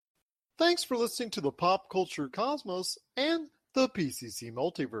Thanks for listening to the Pop Culture Cosmos and the PCC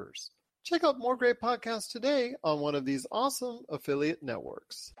Multiverse. Check out more great podcasts today on one of these awesome affiliate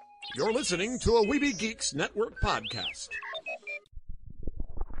networks. You're listening to a Weeby Geeks Network podcast.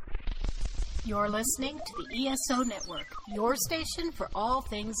 You're listening to the ESO Network, your station for all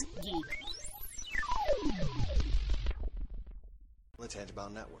things geek. The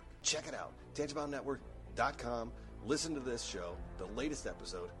Tangibound Network. Check it out. TangiboundNetwork.com. Listen to this show, the latest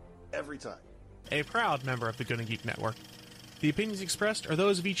episode, every time. A proud member of the Gonna Geek Network. The opinions expressed are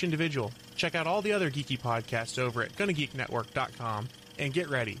those of each individual. Check out all the other geeky podcasts over at GonnaGeekNetwork.com and get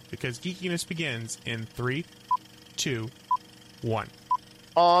ready, because geekiness begins in 3, 2, 1.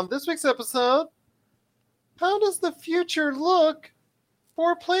 On this week's episode, how does the future look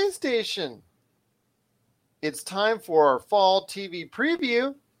for PlayStation? It's time for our fall TV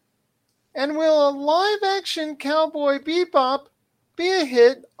preview. And will a live-action Cowboy Bebop be a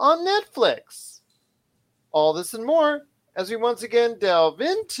hit on Netflix? All this and more as we once again delve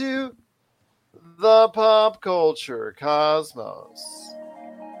into the pop culture cosmos.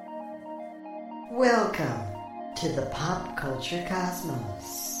 Welcome to the Pop Culture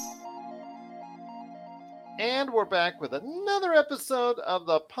Cosmos. And we're back with another episode of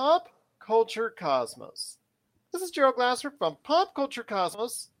the Pop Culture Cosmos. This is Gerald Glasser from Pop Culture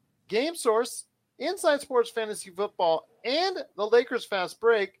Cosmos, Game Source, Inside Sports Fantasy Football, and the Lakers Fast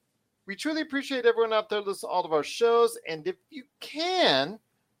Break. We truly appreciate everyone out there listening to all of our shows, and if you can,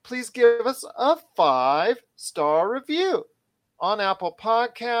 please give us a 5-star review on Apple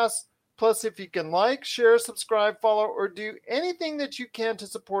Podcasts. Plus, if you can like, share, subscribe, follow, or do anything that you can to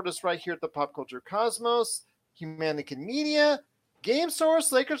support us right here at the Pop Culture Cosmos, Humanican Media, Game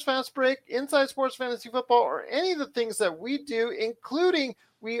Source, Lakers Fast Break, Inside Sports Fantasy Football, or any of the things that we do, including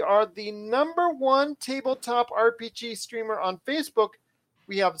we are the #1 tabletop RPG streamer on Facebook.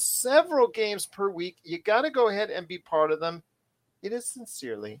 We have several games per week. You got to go ahead and be part of them. It is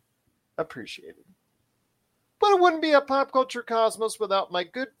sincerely appreciated. But it wouldn't be a Pop Culture Cosmos without my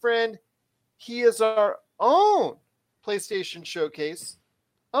good friend. He is our own PlayStation showcase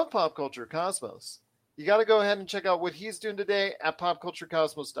of Pop Culture Cosmos. You got to go ahead and check out what he's doing today at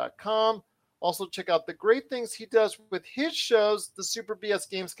popculturecosmos.com. Also, check out the great things he does with his shows, the Super BS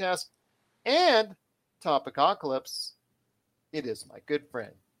Gamescast and Topicocalypse. It is my good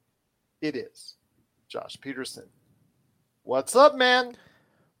friend. It is Josh Peterson. What's up, man?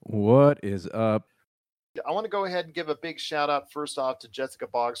 What is up? I want to go ahead and give a big shout out first off to Jessica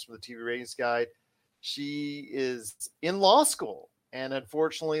Boggs from the TV Ratings Guide. She is in law school, and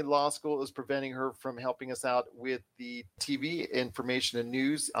unfortunately, law school is preventing her from helping us out with the TV information and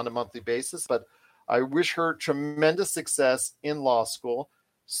news on a monthly basis. But I wish her tremendous success in law school.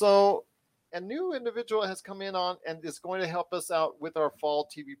 So a new individual has come in on and is going to help us out with our fall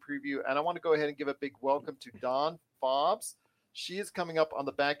TV preview. And I want to go ahead and give a big welcome to Dawn Fobbs. She is coming up on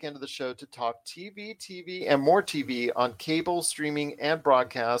the back end of the show to talk TV, and more TV on cable, streaming, and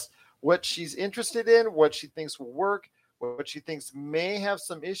broadcast, what she's interested in, what she thinks will work, what she thinks may have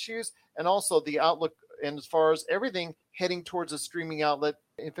some issues, and also the outlook and as far as everything heading towards a streaming outlet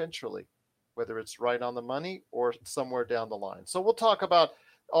eventually, whether it's right on the money or somewhere down the line. So we'll talk about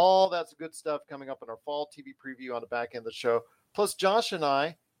all that good stuff coming up in our fall TV preview on the back end of the show. Plus, Josh and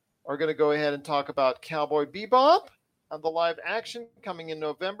I are going to go ahead and talk about Cowboy Bebop and the live action coming in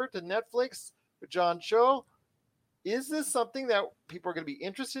November to Netflix with John Cho. Is this something that people are going to be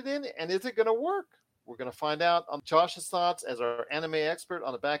interested in, and is it going to work? We're going to find out on Josh's thoughts as our anime expert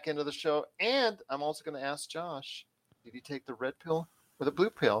on the back end of the show. And I'm also going to ask Josh, did he take the red pill or the blue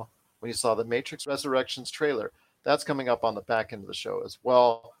pill when he saw the Matrix Resurrections trailer? That's coming up on the back end of the show as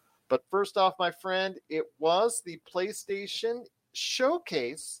well. But first off, my friend, it was the PlayStation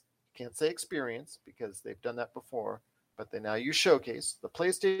Showcase. Can't say experience because they've done that before, but they now use Showcase. The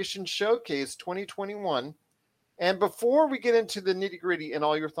PlayStation Showcase 2021. And before we get into the nitty-gritty and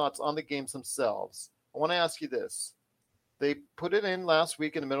all your thoughts on the games themselves, I want to ask you this. They put it in last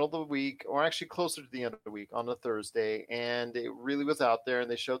week in the middle of the week, or actually closer to the end of the week on a Thursday, and it really was out there, and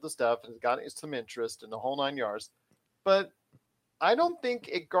they showed the stuff, and it got some interest in the whole 9 yards. But I don't think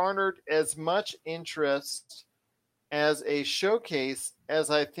it garnered as much interest as a showcase as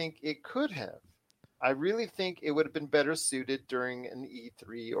I think it could have. I really think it would have been better suited during an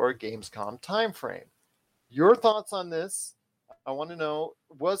E3 or a Gamescom timeframe. Your thoughts on this? I want to know,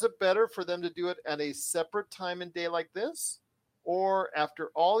 was it better for them to do it at a separate time and day like this? Or after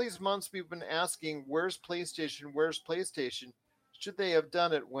all these months we've been asking, where's PlayStation? Where's PlayStation? Should they have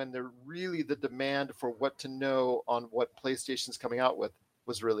done it when they're really the demand for what to know on what PlayStation's coming out with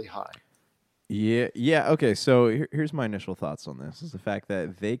was really high? Yeah. Okay, so here's my initial thoughts on this: is the fact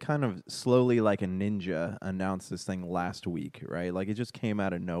that they kind of slowly, like a ninja, announced this thing last week, right? Like it just came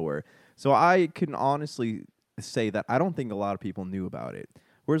out of nowhere. So I can honestly say that I don't think a lot of people knew about it.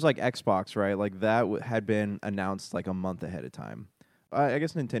 Whereas like Xbox, right? Like that had been announced like a month ahead of time. I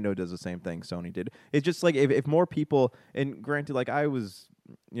guess Nintendo does the same thing Sony did. It's just like if more people, and granted, like I was,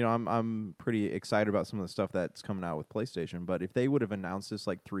 I'm pretty excited about some of the stuff that's coming out with PlayStation. But if they would have announced this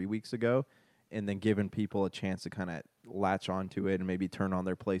like 3 weeks ago, and then given people a chance to kind of latch onto it and maybe turn on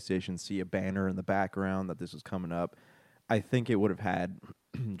their PlayStation, see a banner in the background that this was coming up, I think it would have had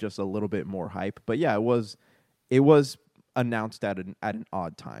just a little bit more hype. But yeah, it was announced at an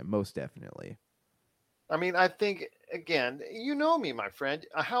odd time, most definitely. I mean, I think, again, you know me, my friend.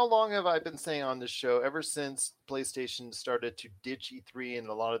 How long have I been saying on this show? Ever since PlayStation started to ditch E3 and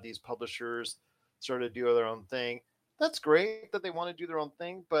a lot of these publishers started to do their own thing. That's great that they want to do their own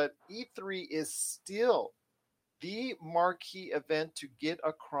thing, but E3 is still the marquee event to get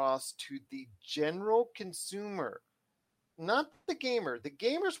across to the general consumer, not the gamer. The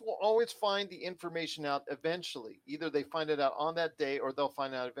gamers will always find the information out eventually. Either they find it out on that day or they'll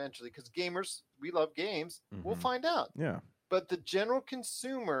find out eventually, because gamers, we love games, we'll find out. Yeah. But the general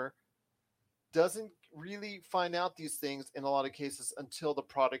consumer doesn't really find out these things in a lot of cases until the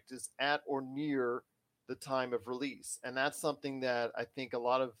product is at or near the time of release. And that's something that I think a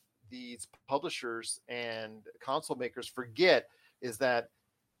lot of these publishers and console makers forget, is that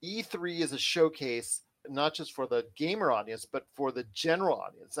E3 is a showcase not just for the gamer audience, but for the general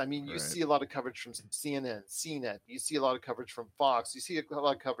audience. I mean, you see a lot of coverage from CNN, CNET, you see a lot of coverage from Fox, you see a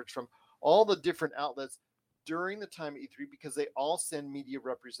lot of coverage from all the different outlets during the time of E3, because they all send media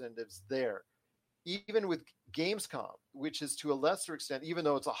representatives there. Even with Gamescom, which is to a lesser extent, even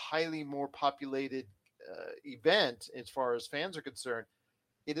though it's a highly more populated event as far as fans are concerned,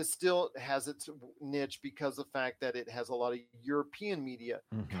 it is still has its niche because of the fact that it has a lot of European media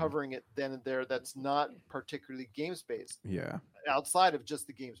covering it then and there. That's not particularly games based. Yeah. Outside of just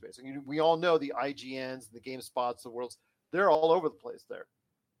the games based. I mean, we all know the IGNs and the GameSpots, the worlds, they're all over the place there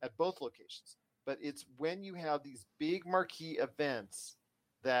at both locations. But it's when you have these big marquee events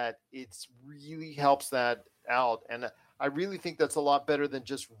that it's really helps that out. And I really think that's a lot better than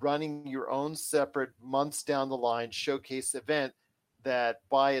just running your own separate months down the line showcase event that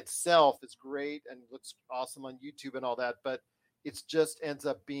by itself is great and looks awesome on YouTube and all that, but it's just ends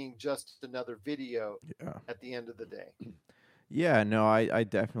up being just another video at the end of the day. Yeah, no, I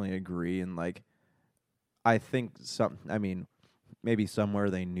definitely agree. And like, I think maybe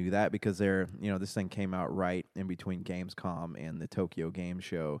somewhere they knew that, because this thing came out right in between Gamescom and the Tokyo Game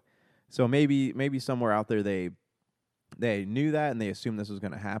Show. So maybe somewhere out there they knew that and they assumed this was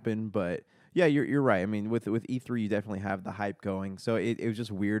going to happen. But yeah, you're right. I mean, with E3, you definitely have the hype going. So it was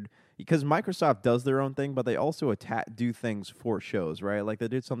just weird because Microsoft does their own thing, but they also do things for shows, right? Like they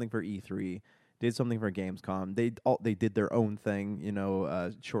did something for E3, did something for Gamescom. They did their own thing,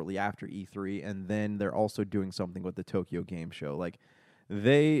 shortly after E3, and then they're also doing something with the Tokyo Game Show. Like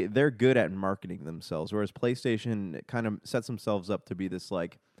they're good at marketing themselves, whereas PlayStation kind of sets themselves up to be this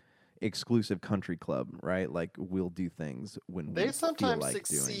like exclusive country club, right? Like we'll do things when they we sometimes feel like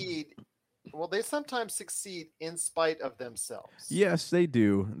succeed. Doing. Well, they sometimes succeed in spite of themselves. Yes, they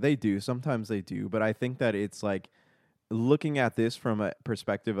do. They do. Sometimes they do. But I think that it's like looking at this from a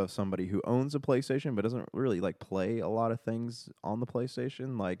perspective of somebody who owns a PlayStation but doesn't really like play a lot of things on the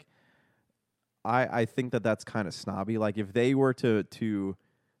PlayStation. Like, I think that that's kind of snobby. Like, if they were to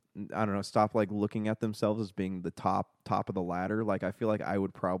I don't know, stop like looking at themselves as being the top of the ladder, like I feel like I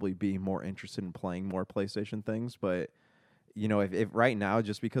would probably be more interested in playing more PlayStation things. But if right now,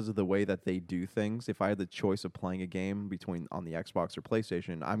 just because of the way that they do things, if I had the choice of playing a game between on the Xbox or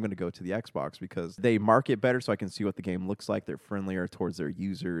PlayStation, I'm going to go to the Xbox because they market better so I can see what the game looks like. They're friendlier towards their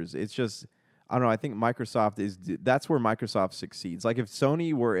users. It's just, I don't know, I think that's where Microsoft succeeds. Like if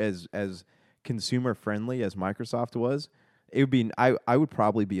Sony were as consumer friendly as Microsoft was, it would be, I would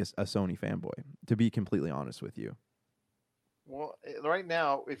probably be a Sony fanboy, to be completely honest with you. Well, right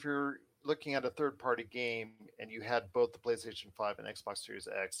now, if you're looking at a third-party game and you had both the PlayStation 5 and Xbox Series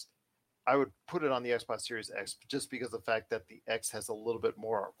X, I would put it on the Xbox Series X just because of the fact that the X has a little bit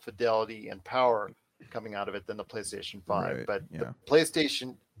more fidelity and power coming out of it than the PlayStation 5. Right, but yeah. the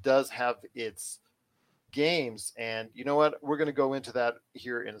PlayStation does have its games, and you know what? We're going to go into that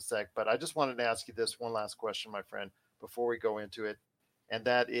here in a sec, but I just wanted to ask you this one last question, my friend, before we go into it, and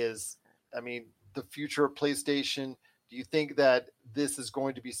that is, I mean, the future of PlayStation. Do you think that this is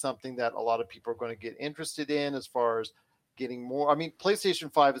going to be something that a lot of people are going to get interested in as far as getting more? I mean,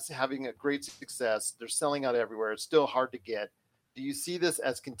 PlayStation 5 is having a great success. They're selling out everywhere. It's still hard to get. Do you see this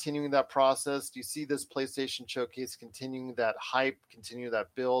as continuing that process? Do you see this PlayStation Showcase continuing that hype, continuing that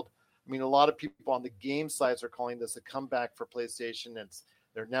build? I mean, a lot of people on the game sites are calling this a comeback for PlayStation.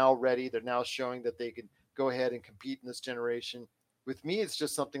 They're now ready. They're now showing that they can go ahead and compete in this generation. With me, it's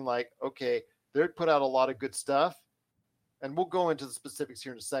just something like, okay, they put out a lot of good stuff, and we'll go into the specifics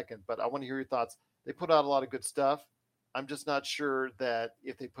here in a second, but I want to hear your thoughts. They put out a lot of good stuff. I'm just not sure that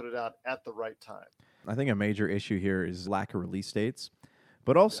if they put it out at the right time. I think a major issue here is lack of release dates.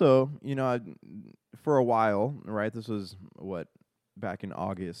 But also, for a while, right, this was back in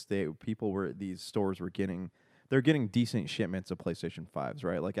August, these stores were getting decent shipments of PlayStation 5s,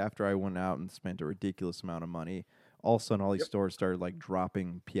 right? Like after I went out and spent a ridiculous amount of money, all of a sudden all these stores started like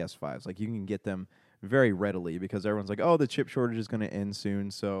dropping PS5s. Like you can get them very readily because everyone's like, oh, the chip shortage is going to end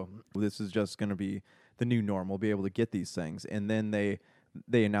soon, so this is just going to be the new normal, be able to get these things. And then they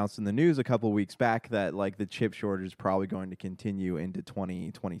announced in the news a couple of weeks back that like the chip shortage is probably going to continue into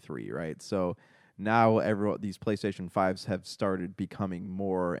 2023, right? So now these PlayStation 5s have started becoming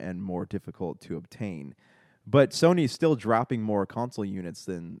more and more difficult to obtain. But Sony is still dropping more console units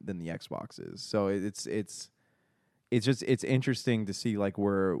than the Xbox is. So it's interesting to see like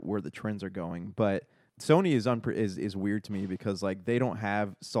where the trends are going. But Sony is weird to me because like they don't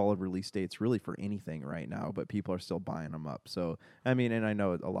have solid release dates really for anything right now, but people are still buying them up. So I mean, and I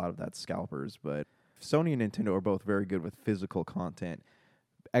know a lot of that's scalpers, but Sony and Nintendo are both very good with physical content.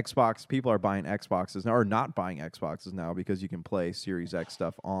 Xbox, people are buying Xboxes now, or not buying Xboxes now because you can play Series X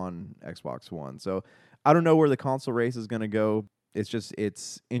stuff on Xbox One. So I don't know where the console race is going to go.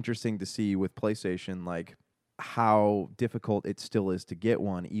 It's interesting to see with PlayStation, like how difficult it still is to get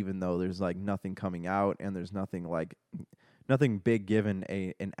one, even though there's like nothing coming out and there's nothing big given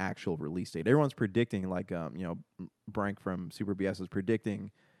an actual release date. Everyone's predicting Brank from Super BS is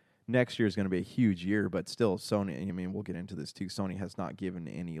predicting next year is going to be a huge year, but still Sony, I mean, we'll get into this too. Sony has not given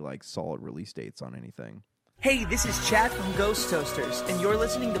any like solid release dates on anything. Hey, this is Chad from Ghost Toasters, and you're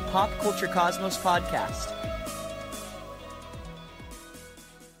listening to Pop Culture Cosmos Podcast.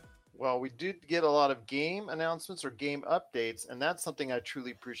 Well, we did get a lot of game announcements or game updates, and that's something I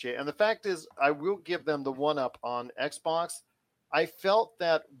truly appreciate. And the fact is, I will give them the one-up on Xbox. I felt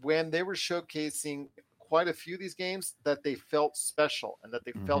that when they were showcasing quite a few of these games, that they felt special and that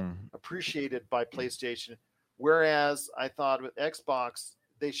they felt appreciated by PlayStation. Whereas I thought with Xbox,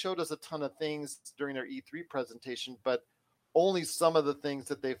 they showed us a ton of things during their E3 presentation, but only some of the things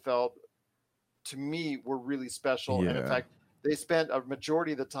that they felt, to me, were really special. Yeah. And in fact, they spent a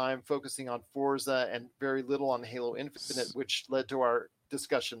majority of the time focusing on Forza and very little on Halo Infinite, which led to our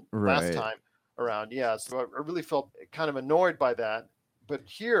discussion last time around. Yeah, so I really felt kind of annoyed by that. But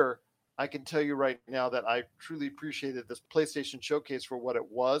here, I can tell you right now that I truly appreciated this PlayStation Showcase for what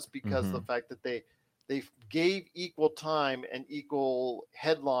it was, because of the fact that they gave equal time and equal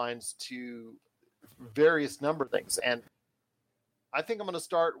headlines to various number of things. And I think I'm going to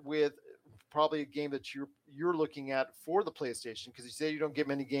start with probably a game that you're looking at for the PlayStation, because you say you don't get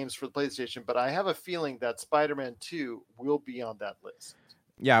many games for the PlayStation, but I have a feeling that Spider-Man 2 will be on that list.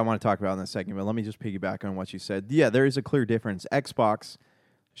 Yeah, I want to talk about it in a second, but let me just piggyback on what you said. Yeah, there is a clear difference. Xbox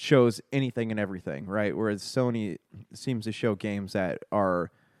shows anything and everything, right? Whereas Sony seems to show games that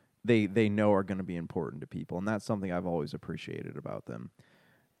are they know are going to be important to people, and that's something I've always appreciated about them.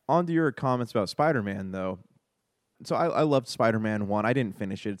 On to your comments about Spider-Man, though. So I loved Spider-Man 1. I didn't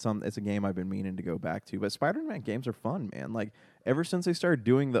finish it. It's a game I've been meaning to go back to. But Spider-Man games are fun, man. Like, ever since they started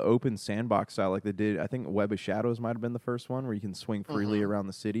doing the open sandbox style like they did, I think Web of Shadows might have been the first one where you can swing freely around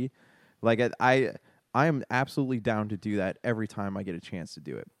the city. Like, I am absolutely down to do that every time I get a chance to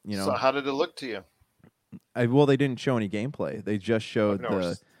do it. You know? So how did it look to you? Well, they didn't show any gameplay. They just showed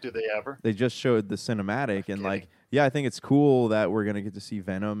Did they ever? They just showed the cinematic, and like, yeah, I think it's cool that we're gonna get to see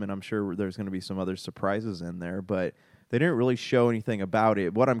Venom, and I'm sure there's gonna be some other surprises in there, but they didn't really show anything about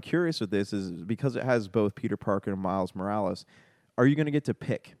it. What I'm curious with this is because it has both Peter Parker and Miles Morales. Are you gonna get to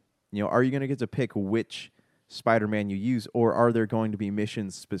pick? Are you gonna get to pick which Spider-Man you use, or are there going to be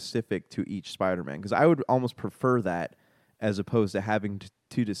missions specific to each Spider-Man? Because I would almost prefer that as opposed to having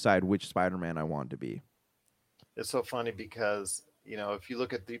to decide which Spider-Man I want to be. It's so funny because, if you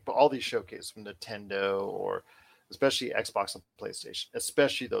look at all these showcases from Nintendo or especially Xbox and PlayStation,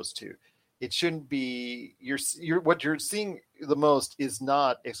 especially those two, it shouldn't be what you're seeing the most is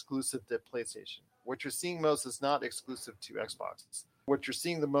not exclusive to PlayStation. What you're seeing most is not exclusive to Xbox. What you're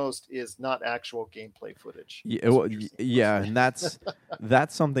seeing the most is not actual gameplay footage. Yeah, and that's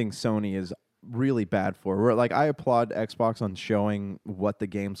something Sony is really bad for. Where like I applaud Xbox on showing what the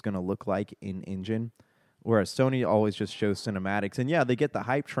game's going to look like in engine, whereas Sony always just shows cinematics. And yeah, they get the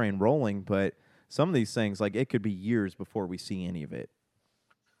hype train rolling, but some of these things, like, it could be years before we see any of it.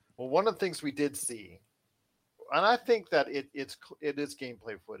 Well, one of the things we did see, and I think that it is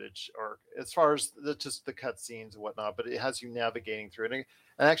gameplay footage, or as far as just the cutscenes and whatnot, but it has you navigating through it. And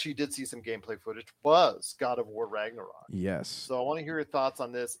actually, you did see some gameplay footage. Was God of War Ragnarok? Yes. So I want to hear your thoughts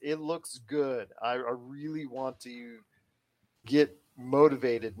on this. It looks good. I really want to get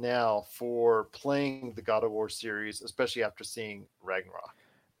motivated now for playing the God of War series, especially after seeing Ragnarok.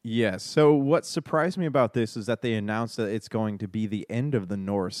 Yes. So what surprised me about this is that they announced that it's going to be the end of the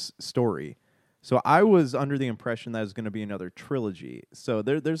Norse story. So I was under the impression that it's going to be another trilogy. So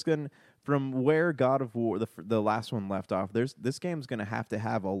there's going to, from where God of War, the last one left off, this game's going to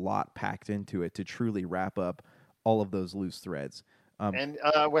have a lot packed into it to truly wrap up all of those loose threads. And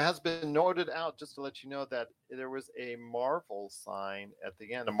what has been noted out, just to let you know, that there was a Marvel sign at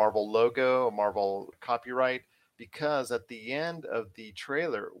the end, a Marvel logo, a Marvel copyright, because at the end of the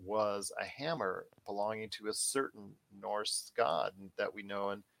trailer was a hammer belonging to a certain Norse god that we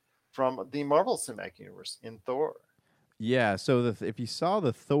know from the Marvel Cinematic Universe in Thor. Yeah, so if you saw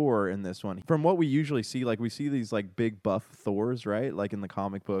the Thor in this one, from what we usually see, like we see these like big buff Thors, right? Like in the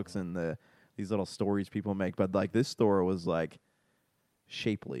comic books and these little stories people make, but like this Thor was like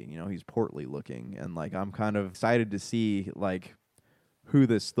shapely, he's portly looking, and like I'm kind of excited to see like who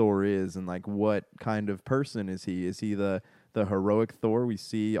this Thor is and like what kind of person is he? Is he the heroic Thor we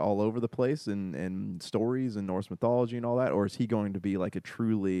see all over the place in stories and Norse mythology and all that, or is he going to be like a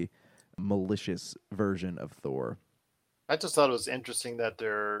truly malicious version of Thor? I just thought it was interesting that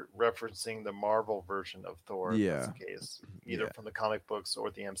they're referencing the Marvel version of Thor. Yeah. In this case, either from the comic books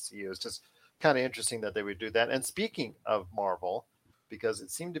or the MCU. It's just kind of interesting that they would do that. And speaking of Marvel, because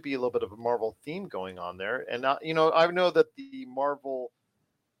it seemed to be a little bit of a Marvel theme going on there. And, I know that the Marvel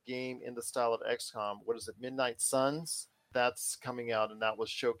game in the style of XCOM, what is it, Midnight Suns? That's coming out, and that was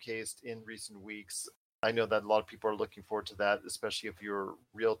showcased in recent weeks. I know that a lot of people are looking forward to that, especially if you're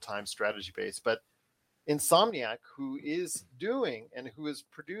real-time strategy-based. But Insomniac, who is doing and who is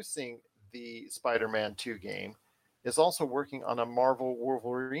producing the Spider-Man 2 game, is also working on a Marvel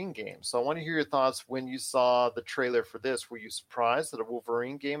Wolverine game. So I want to hear your thoughts when you saw the trailer for this. Were you surprised that a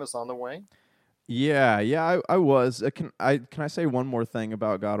Wolverine game is on the way? Yeah, I was. Can I say one more thing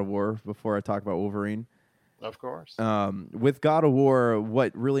about God of War before I talk about Wolverine? Of course. With God of War,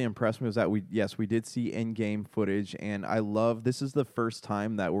 what really impressed me was that we did see in-game footage, and this is the first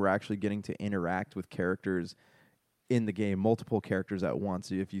time that we're actually getting to interact with characters in the game, multiple characters at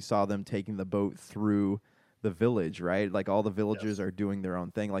once. If you saw them taking the boat through the village, right? Like all the villagers are doing their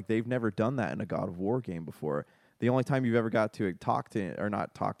own thing. Like they've never done that in a God of War game before. The only time you've ever got to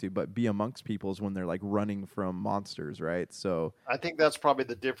but be amongst people is when they're like running from monsters, right? So I think that's probably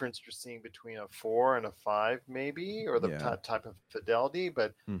the difference you're seeing between a 4 and a 5, maybe, or the type of fidelity.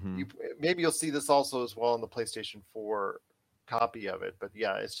 But maybe you'll see this also as well in the PlayStation 4 copy of it. But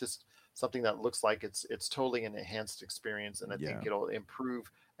yeah, it's just something that looks like it's totally an enhanced experience, and I think it'll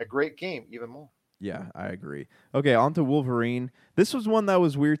improve a great game even more. Yeah, I agree. Okay, on to Wolverine. This was one that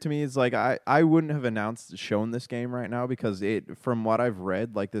was weird to me. It's like I wouldn't have shown this game right now because from what I've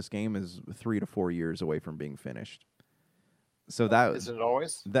read, like this game is 3 to 4 years away from being finished. So that isn't it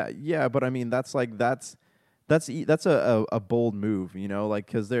always? Yeah, but I mean that's a bold move, like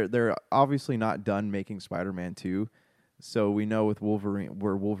because they're obviously not done making Spider-Man 2. So we know with Wolverine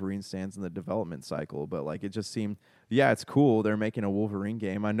where Wolverine stands in the development cycle, but like it just seemed, it's cool. They're making a Wolverine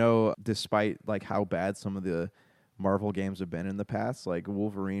game. I know despite like how bad some of the Marvel games have been in the past, like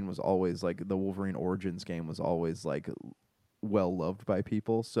Wolverine was always like the Wolverine Origins game was always like well loved by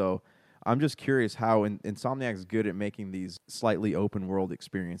people. So I'm just curious how Insomniac is good at making these slightly open world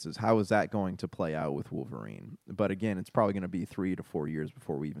experiences. How is that going to play out with Wolverine? But again, it's probably going to be 3 to 4 years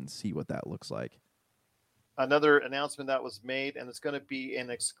before we even see what that looks like. Another announcement that was made, and it's going to be an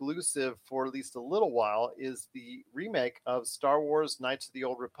exclusive for at least a little while, is the remake of Star Wars Knights of the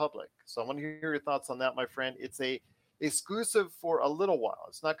Old Republic. So I want to hear your thoughts on that, my friend. It's a exclusive for a little while.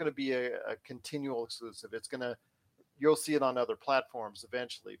 It's not going to be a continual exclusive. You'll see it on other platforms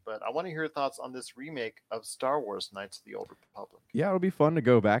eventually. But I want to hear your thoughts on this remake of Star Wars Knights of the Old Republic. Yeah, it'll be fun to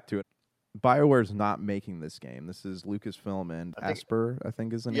go back to it. BioWare's not making this game. This is Lucasfilm and Asper, I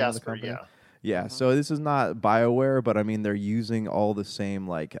think is the name of the company. Yeah. Yeah, so this is not BioWare, but I mean, they're using all the same,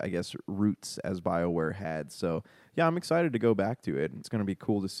 like, I guess, roots as BioWare had. So, yeah, I'm excited to go back to it. It's going to be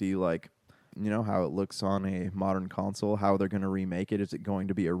cool to see, like, how it looks on a modern console, how they're going to remake it. Is it going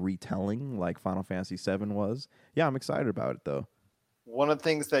to be a retelling like Final Fantasy VII was? Yeah, I'm excited about it, though. One of the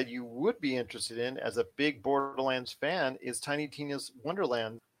things that you would be interested in as a big Borderlands fan is Tiny Tina's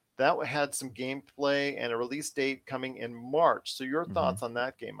Wonderland. That had some gameplay and a release date coming in March. So your thoughts on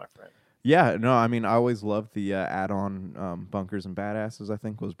that game, my friend? Yeah, no, I mean, I always loved the add-on Bunkers and Badasses, I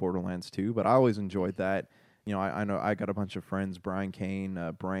think was Borderlands 2, but I always enjoyed that. You know, I know I got a bunch of friends, Brian Kane,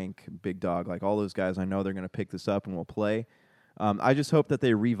 Brank, Big Dog, like all those guys. I know they're going to pick this up and we'll play. I just hope that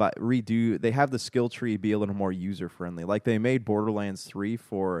they they have the skill tree be a little more user-friendly. Like they made Borderlands 3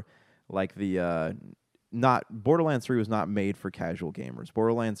 for like the Borderlands 3 was not made for casual gamers.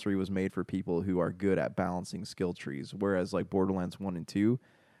 Borderlands 3 was made for people who are good at balancing skill trees, whereas like Borderlands 1 and 2,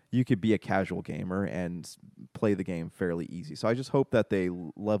 you could be a casual gamer and play the game fairly easy. So I just hope that they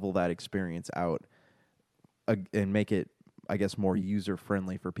level that experience out and make it, I guess, more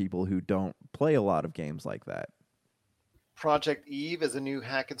user-friendly for people who don't play a lot of games like that. Project Eve is a new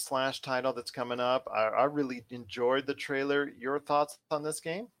hack and slash title that's coming up. I really enjoyed the trailer. Your thoughts on this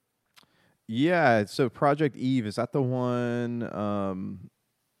game? Yeah, so Project Eve, is that the one?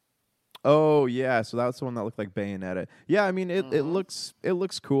 Oh yeah, so that's the one that looked like Bayonetta. Yeah, I mean it looks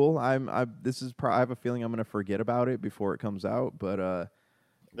cool. I have a feeling I'm gonna forget about it before it comes out, but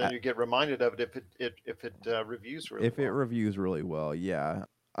then you get reminded of it if it reviews really well. If it reviews really well, yeah.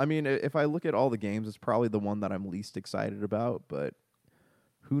 I mean, if I look at all the games, it's probably the one that I'm least excited about, but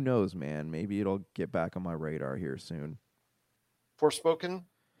who knows, man? Maybe it'll get back on my radar here soon. Forspoken?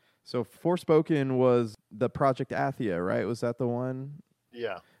 So Forspoken was the Project Athia, right? Was that the one?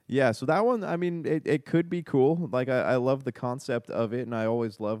 Yeah. Yeah, so that one, I mean, it could be cool. Like, I love the concept of it, and I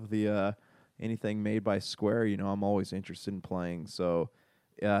always love the anything made by Square. You know, I'm always interested in playing. So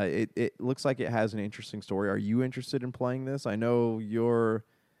it looks like it has an interesting story. Are you interested in playing this? I know you're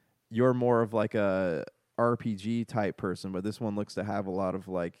more of like a RPG type person, but this one looks to have a lot of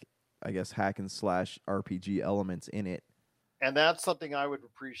like, I guess, hack and slash RPG elements in it. And that's something I would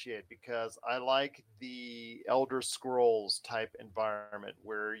appreciate because I like the Elder Scrolls type environment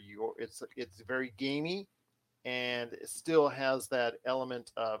where it's very gamey and it still has that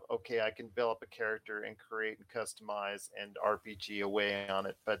element of, okay, I can develop a character and create and customize and RPG away on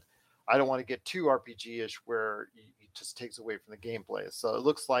it. But I don't want to get too RPG-ish where it just takes away from the gameplay. So it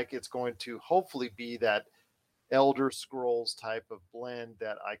looks like it's going to hopefully be that Elder Scrolls type of blend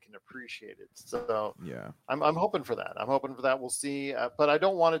that I can appreciate it. So yeah, I'm hoping for that. I'm hoping for that. We'll see. But I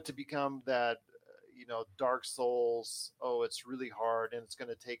don't want it to become that, Dark Souls. Oh, it's really hard and it's going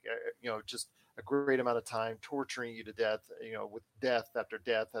to take, just a great amount of time torturing you to death, with death after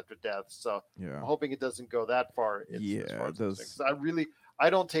death after death. So yeah. I'm hoping it doesn't go that far. As far as those... I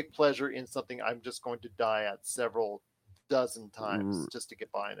don't take pleasure in something I'm just going to die at several dozen times just to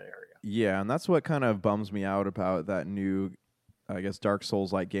get by in an area. Yeah, and that's what kind of bums me out about that new, I guess, Dark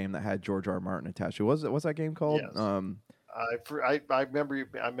Souls-like game that had George R. R. Martin attached to it. What's that game called? Yes. I remember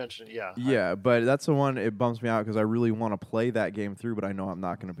I mentioned it, yeah. Yeah, but that's the one, it bums me out because I really want to play that game through, but I know I'm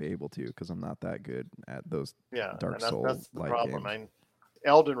not going to be able to because I'm not that good at those Dark Souls-like that's the problem. games.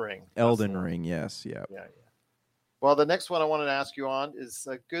 Elden Ring. Elden Ring, yes, yeah. Yeah. Well, the next one I wanted to ask you on is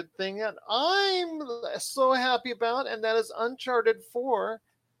a good thing that I'm so happy about, and that is Uncharted 4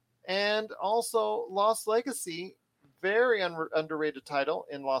 and also Lost Legacy. Very underrated title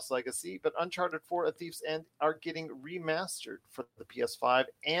in Lost Legacy, but Uncharted 4: A Thief's End are getting remastered for the PS5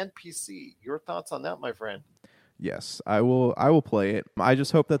 and PC. Your thoughts on that, my friend? Yes, I will play it. I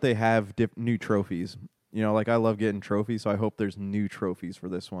just hope that they have new trophies. Like I love getting trophies, so I hope there's new trophies for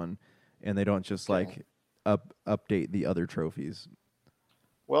this one, and they don't just update the other trophies.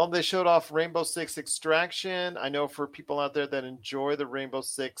 Well, they showed off Rainbow Six Extraction. I know for people out there that enjoy the Rainbow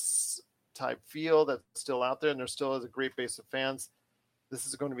Six type feel that's still out there, and there still is a great base of fans, this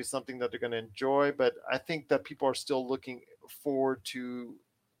is going to be something that they're going to enjoy. But I think that people are still looking forward to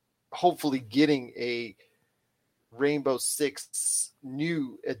hopefully getting a Rainbow Six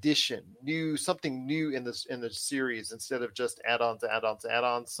new edition, something new in the series instead of just add-ons.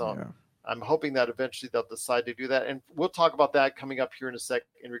 So yeah. I'm hoping that eventually they'll decide to do that. And we'll talk about that coming up here in a sec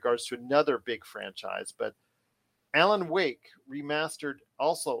in regards to another big franchise. But Alan Wake Remastered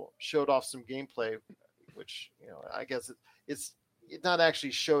also showed off some gameplay, which, I guess it's not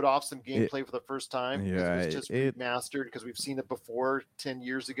actually showed off some gameplay for the first time. Yeah, it was just remastered because we've seen it before 10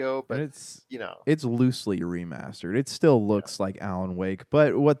 years ago. But it's loosely remastered. It still looks like Alan Wake.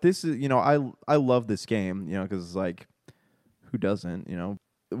 But what this is, I love this game, because like, who doesn't,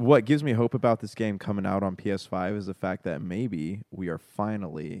 What gives me hope about this game coming out on PS5 is the fact that maybe we are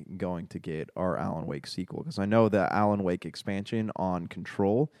finally going to get our Alan Wake sequel. Because I know the Alan Wake expansion on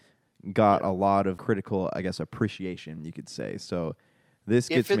Control got a lot of critical, I guess, appreciation, you could say. So this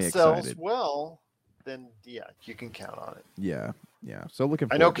gets me excited. If it sells well, then yeah, you can count on it. Yeah. So looking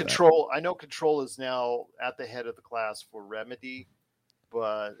forward to that. I know Control is now at the head of the class for Remedy.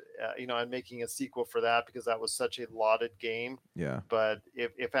 but I'm making a sequel for that because that was such a lauded game. Yeah. But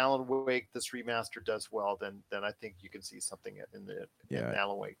if Alan Wake this remaster does well, then I think you can see something in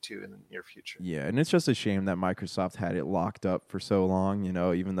Alan Wake 2 in the near future. Yeah, and it's just a shame that Microsoft had it locked up for so long.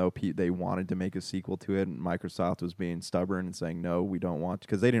 Even though they wanted to make a sequel to it, and Microsoft was being stubborn and saying no, we don't want,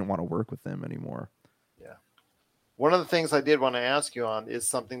 because they didn't want to work with them anymore. Yeah. One of the things I did want to ask you on is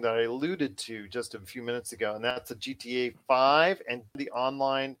something that I alluded to just a few minutes ago, and that's a GTA 5 and the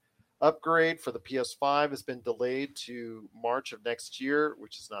online upgrade for the PS5 has been delayed to March of next year,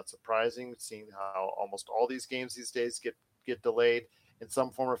 which is not surprising, seeing how almost all these games these days get delayed in some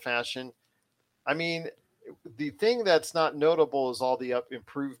form or fashion. I mean, the thing that's not notable is all the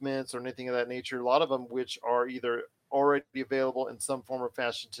improvements or anything of that nature. A lot of them which are either already available in some form or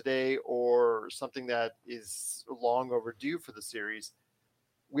fashion today or something that is long overdue for the series.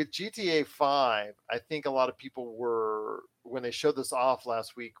 With GTA 5, I think a lot of people were, when they showed this off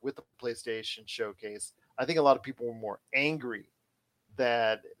last week with the PlayStation showcase, I think a lot of people were more angry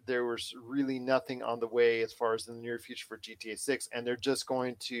that there was really nothing on the way as far as in the near future for GTA 6, and they're just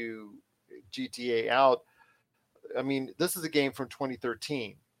going to GTA out. I mean, this is a game from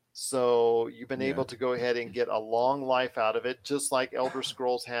 2013. So you've been able to go ahead and get a long life out of it, just like Elder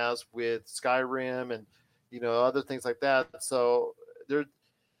Scrolls has with Skyrim and, other things like that. So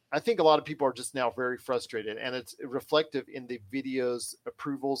I think a lot of people are just now very frustrated, and it's reflective in the videos,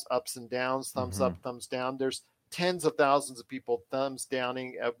 approvals, ups and downs, thumbs up, thumbs down. There's tens of thousands of people thumbs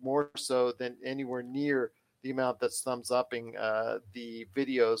downing, more so than anywhere near the amount that's thumbs upping the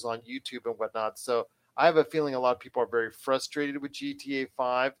videos on YouTube and whatnot. So I have a feeling a lot of people are very frustrated with GTA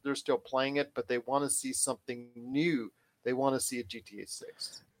 5. They're still playing it, but they want to see something new. They want to see a GTA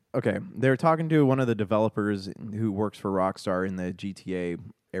 6. Okay, they're talking to one of the developers who works for Rockstar in the GTA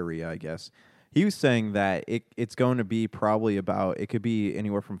area, I guess. He was saying that it's going to be probably it could be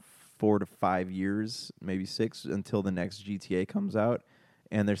anywhere from 4 to 5 years, maybe 6, until the next GTA comes out.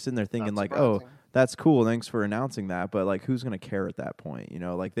 And they're sitting there thinking like, oh, that's cool. Thanks for announcing that. But like, who's going to care at that point?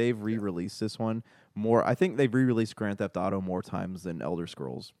 Like they've re-released this one more. I think they've re-released Grand Theft Auto more times than Elder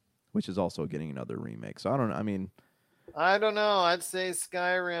Scrolls, which is also getting another remake. So I don't know. I'd say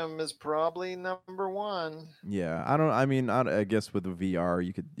Skyrim is probably number one. Yeah, I guess with the VR,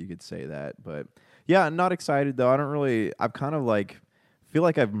 you could say that, but yeah, I'm not excited though. I've kind of like feel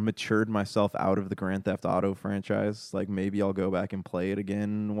like I've matured myself out of the Grand Theft Auto franchise. Like maybe I'll go back and play it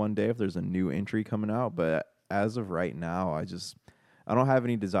again one day if there's a new entry coming out. But as of right now, I don't have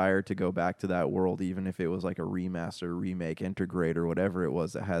any desire to go back to that world, even if it was like a remaster, remake, integrate, or whatever it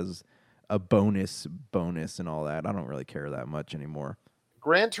was that has a bonus and all that. I don't really care that much anymore.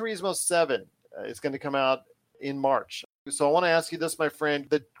 Gran Turismo 7 is going to come out in March. So I want to ask you this, my friend.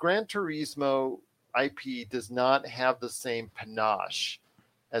 The Gran Turismo IP does not have the same panache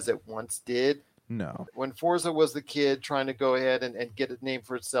as it once did. No. When Forza was the kid trying to go ahead and get a name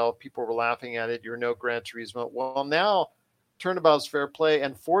for itself, people were laughing at it. You're no Gran Turismo. Well, now Turnabout's fair play,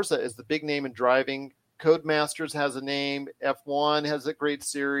 and Forza is the big name in driving. Codemasters has a name. F1 has a great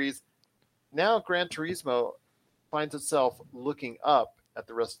series. Now Gran Turismo finds itself looking up at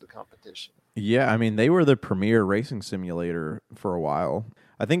the rest of the competition. Yeah, I mean, they were the premier racing simulator for a while.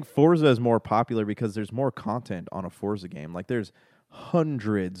 I think Forza is more popular because there's more content on a Forza game. Like, there's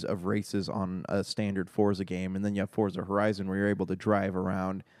hundreds of races on a standard Forza game, and then you have Forza Horizon where you're able to drive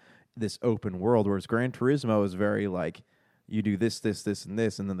around this open world, whereas Gran Turismo is very, like, you do this, and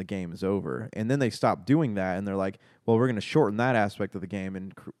this, and then the game is over. And then they stop doing that, and they're like, well, we're going to shorten that aspect of the game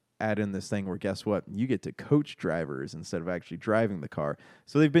and add in this thing where, guess what? You get to coach drivers instead of actually driving the car.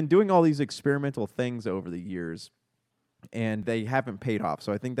 So they've been doing all these experimental things over the years, and they haven't paid off.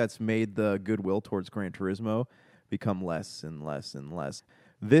 So I think that's made the goodwill towards Gran Turismo become less and less and less.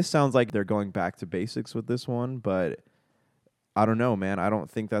 This sounds like they're going back to basics with this one, but I don't know, man. I don't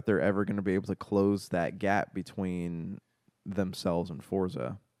think that they're ever going to be able to close that gap between themselves and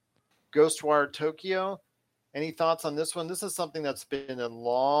Forza. Ghostwire Tokyo. Any thoughts on this one? This is something that's been in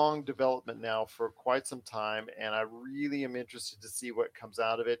long development now for quite some time, and I really am interested to see what comes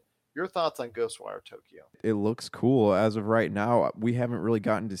out of it. Your thoughts on Ghostwire Tokyo? It looks cool. As of right now, we haven't really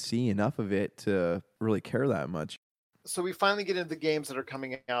gotten to see enough of it to really care that much. So we finally get into the games that are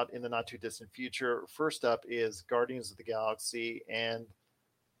coming out in the not-too-distant future. First up is Guardians of the Galaxy, and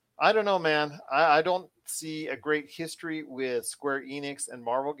I don't know, man. I don't see a great history with Square Enix and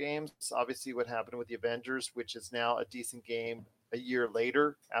Marvel games. Obviously, what happened with the Avengers, which is now a decent game a year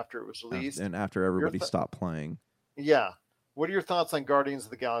later after it was released. And after everybody stopped playing. Yeah. What are your thoughts on Guardians of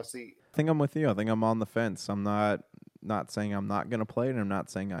the Galaxy? I think I'm with you. I think I'm on the fence. I'm not saying I'm not going to play it, and I'm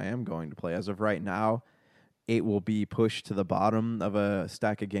not saying I am going to play. As of right now, it will be pushed to the bottom of a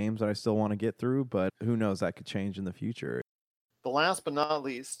stack of games that I still want to get through, but who knows, that could change in the future. The last but not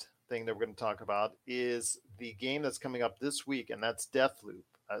least thing that we're going to talk about is the game that's coming up this week, and that's Deathloop.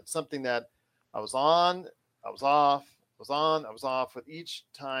 It's something that I was on, I was off, I was on, I was off with each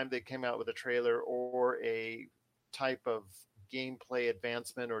time they came out with a trailer or a type of gameplay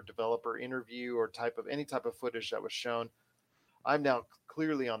advancement or developer interview or any type of footage that was shown. I'm now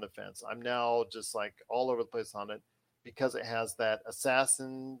clearly on the fence. I'm now just like all over the place on it because it has that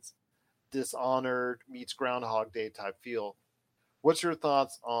Assassin's Dishonored meets Groundhog Day type feel. What's your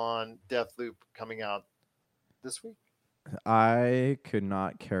thoughts on Deathloop coming out this week? I could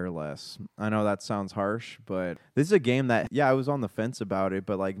not care less. I know that sounds harsh, but this is a game that, yeah, I was on the fence about it,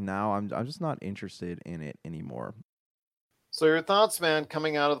 but like now I'm just not interested in it anymore. So your thoughts, man,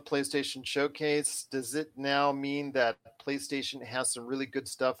 coming out of the PlayStation Showcase, does it now mean that PlayStation has some really good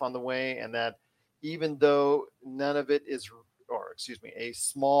stuff on the way, and that even though none of it is, a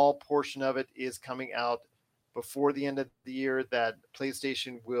small portion of it is coming out before the end of the year, that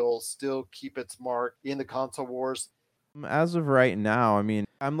PlayStation will still keep its mark in the console wars? As of right now, I mean,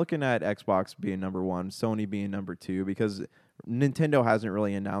 I'm looking at Xbox being number one, Sony being number two, because Nintendo hasn't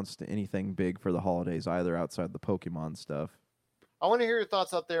really announced anything big for the holidays either outside the Pokemon stuff. I want to hear your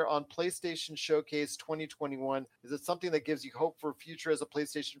thoughts out there on PlayStation Showcase 2021. Is it something that gives you hope for a future as a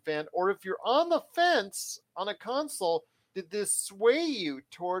PlayStation fan? Or if you're on the fence on a console, did this sway you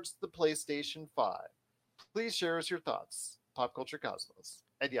towards the PlayStation 5? Please share us your thoughts.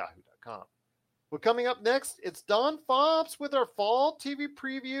 PopCultureCosmos@yahoo.com. Well, coming up next, it's Dawn Fobbs with our fall TV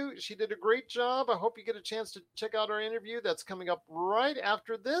preview. She did a great job. I hope you get a chance to check out our interview. That's coming up right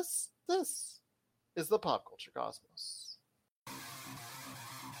after this. This is the Pop Culture Cosmos.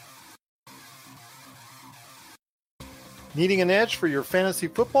 Needing an edge for your fantasy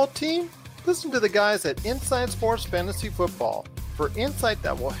football team? Listen to the guys at Inside Sports Fantasy Football for insight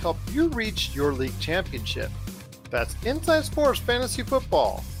that will help you reach your league championship. That's Inside Sports Fantasy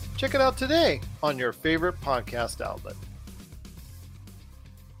Football. Check it out today on your favorite podcast outlet.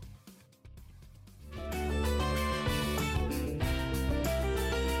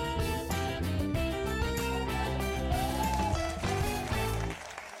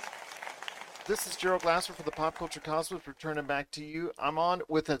 This is Gerald Glasser for the Pop Culture Cosmos, returning back to you. I'm on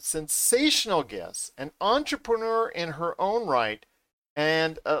with a sensational guest, an entrepreneur in her own right,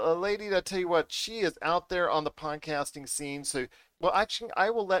 and a lady that, I tell you what, she is out there on the podcasting scene. So, well, actually, I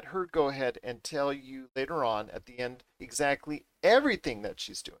will let her go ahead and tell you later on at the end exactly everything that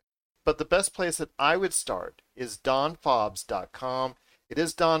she's doing. But the best place that I would start is DawnFobbs.com. It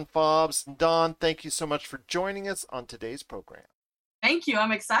is Dawn Fobbs. Dawn, thank you so much for joining us on today's program. Thank you.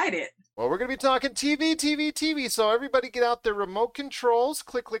 I'm excited. Well, we're going to be talking TV. So everybody get out their remote controls.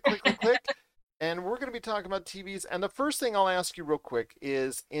 Click, click, click, click, click. And we're going to be talking about TVs. And the first thing I'll ask you real quick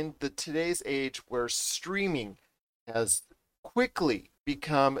is, in today's age where streaming has quickly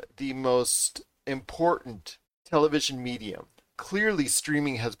become the most important television medium, clearly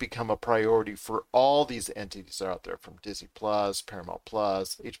streaming has become a priority for all these entities that are out there, from Disney Plus, Paramount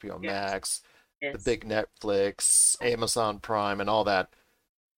Plus, HBO Max, the big Netflix, Amazon Prime, and all that.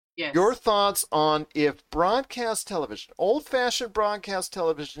 Yes. Your thoughts on if broadcast television, old-fashioned broadcast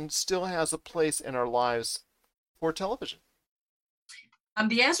television, still has a place in our lives for television?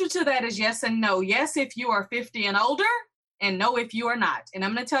 The answer to that is yes and no. Yes, if you are 50 and older, and no, if you are not. And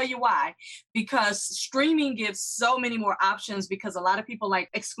I'm going to tell you why. Because streaming gives so many more options, because a lot of people like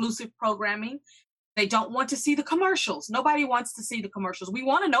exclusive programming. They don't want to see the commercials. Nobody wants to see the commercials. We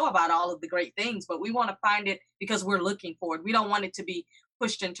want to know about all of the great things, but we want to find it because we're looking for it. We don't want it to be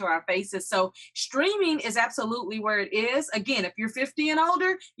pushed into our faces. So streaming is absolutely where it is. Again, if you're 50 and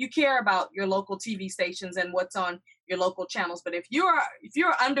older, you care about your local TV stations and what's on your local channels. But if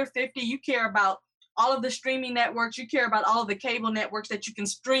you're under 50, you care about all of the streaming networks. You care about all of the cable networks that you can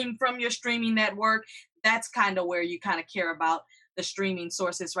stream from your streaming network. That's kind of where you kind of care about the streaming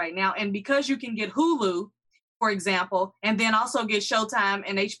sources right now. And because you can get Hulu, for example, and then also get Showtime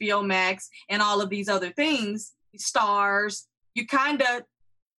and HBO Max and all of these other things, Stars, you kind of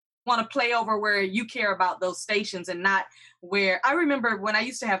want to play over where you care about those stations and not where. I remember when I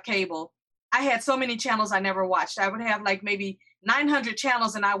used to have cable, I had so many channels I never watched. I would have like maybe 900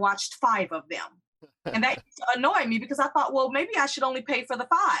 channels and I watched 5 of them. And that used to annoy me because I thought, well, maybe I should only pay for the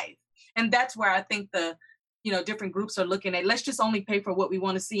 5. And that's where I think the different groups are looking at, let's just only pay for what we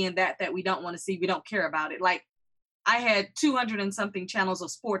want to see, and that we don't want to see, we don't care about it. Like, I had 200 and something channels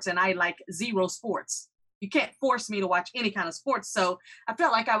of sports, and I like 0 sports. You can't force me to watch any kind of sports. So I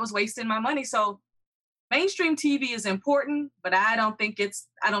felt like I was wasting my money. So mainstream TV is important, but I don't think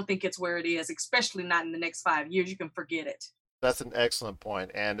it's where it is, especially not in the next 5 years. You can forget it. That's an excellent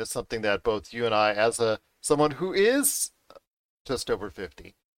point, and it's something that both you and I, as someone who is just over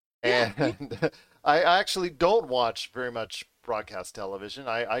 50, and I actually don't watch very much broadcast television.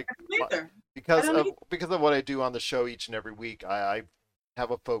 I because of what I do on the show each and every week, I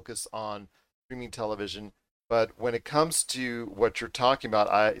have a focus on streaming television. But when it comes to what you're talking about,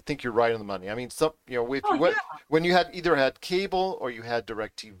 I think you're right on the money. I mean, when you either had cable or you had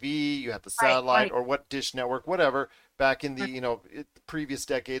DirecTV, you had the satellite or what Dish Network, whatever, back in the previous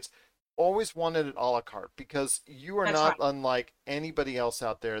decades, always wanted it a la carte, because you are not unlike anybody else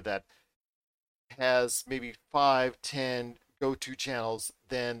out there that has maybe 5, 10 go-to channels.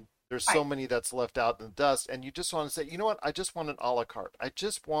 Then there's so many that's left out in the dust, and you just want to say, you know what? I just want an a la carte. I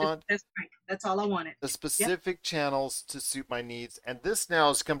just want that's all I wanted. The specific channels to suit my needs. And this now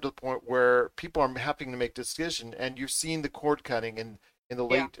has come to the point where people are having to make decisions, and you've seen the cord cutting in the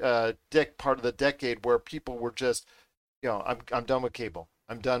late part of the decade, where people were just, I'm done with cable.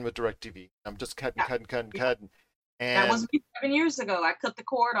 I'm done with DirecTV. I'm just cutting. And that was me 7 years ago. I cut the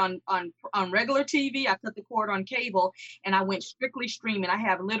cord on regular TV. I cut the cord on cable, and I went strictly streaming. I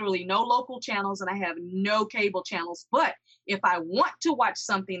have literally no local channels, and I have no cable channels. But if I want to watch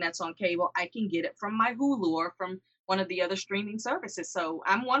something that's on cable, I can get it from my Hulu or from one of the other streaming services. So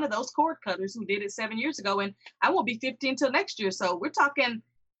I'm one of those cord cutters who did it 7 years ago, and I won't be 50 until next year. So we're talking,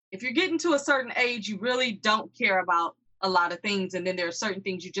 if you're getting to a certain age, you really don't care about a lot of things, and then there are certain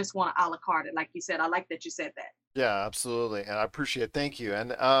things you just want to a la carte it. Like you said, I like that you said that. Yeah, absolutely. And I appreciate it. Thank you.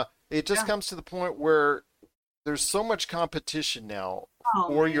 And it just comes to the point where there's so much competition now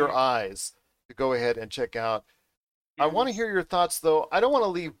for your eyes to go ahead and check out. Yes. I want to hear your thoughts, though. I don't want to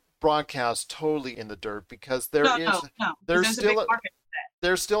leave broadcast totally in the dirt, because there's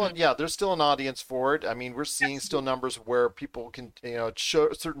still an audience for it. I mean, we're seeing still numbers where people can,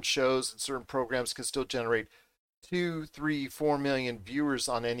 certain shows and certain programs can still generate 2, 3, 4 million viewers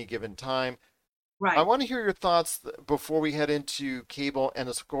on any given time. Right. I want to hear your thoughts before we head into cable and,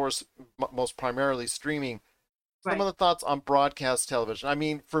 of course, most primarily streaming. Some of the thoughts on broadcast television. I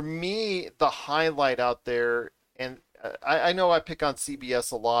mean, for me, the highlight out there, and I know I pick on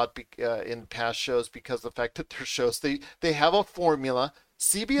CBS a lot in past shows because of the fact that their shows, they have a formula.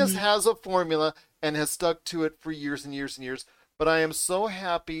 CBS has a formula and has stuck to it for years and years and years. But I am so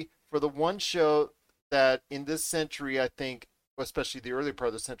happy for the one show that in this century, I think, especially the early part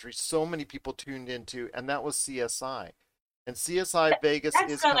of the century, so many people tuned into, and that was CSI. And CSI Vegas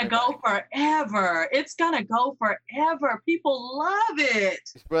is going to go forever. It's going to go forever. People love it.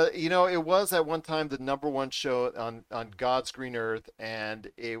 But, it was at one time the #1 show on God's green earth,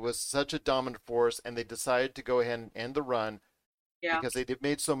 and it was such a dominant force, and they decided to go ahead and end the run because they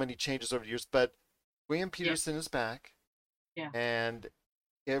made so many changes over the years. But William Peterson is back, and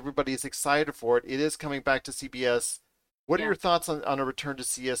everybody is excited for it. It is coming back to CBS. What are your thoughts on a return to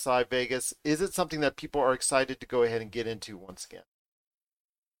CSI Vegas? Is it something that people are excited to go ahead and get into once again?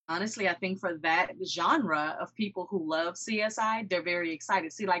 Honestly, I think for that genre of people who love CSI, they're very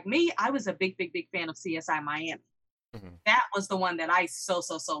excited. See, like me, I was a big, big, big fan of CSI Miami. Mm-hmm. That was the one that I so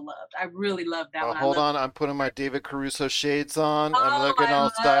loved. I really loved that one. Hold on, I'm putting my David Caruso shades on. I'm looking all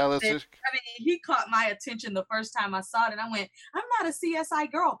stylish. I mean, he caught my attention the first time I saw it, and I went, I'm not a CSI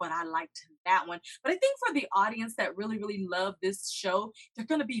girl, but I liked that one. But I think for the audience that really, really love this show, they're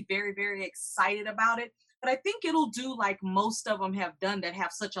going to be very, very excited about it. But I think it'll do like most of them have done that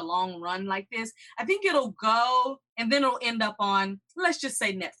have such a long run like this. I think it'll go, and then it'll end up on, let's just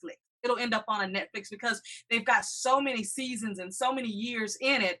say, Netflix. It'll end up on a Netflix because they've got so many seasons and so many years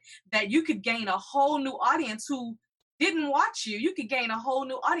in it that you could gain a whole new audience who didn't watch you. You could gain a whole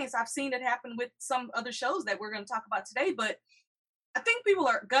new audience. I've seen it happen with some other shows that we're going to talk about today, but I think people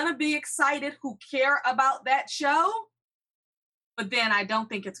are going to be excited who care about that show, but then I don't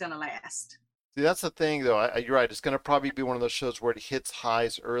think it's going to last. See, that's the thing, though. You're right. It's going to probably be one of those shows where it hits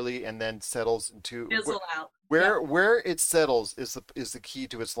highs early and then settles into fizzle out. Where it settles is the key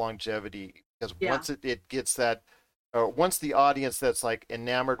to its longevity, because once it gets that, once the audience that's like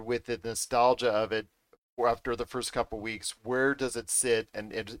enamored with the nostalgia of it after the first couple of weeks, where does it sit,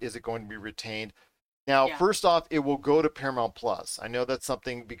 and is it going to be retained? Now, first off, it will go to Paramount Plus. I know that's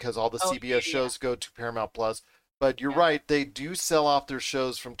something because all the CBS shows go to Paramount Plus. But you're right, they do sell off their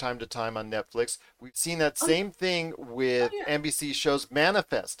shows from time to time on Netflix. We've seen that same thing with NBC shows.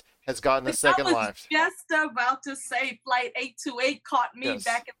 Manifest has gotten a second life. I was just about to say Flight 828 caught me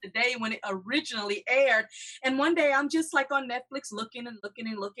back in the day when it originally aired. And one day I'm just like on Netflix looking,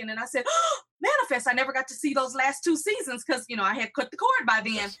 and I said, oh, Manifest, I never got to see those last 2 seasons because, I had cut the cord by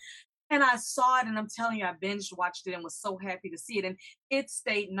then. And I saw it, and I'm telling you, I binge watched it and was so happy to see it. And it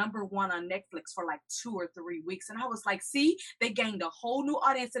stayed number one on Netflix for like 2 or 3 weeks. And I was like, see, they gained a whole new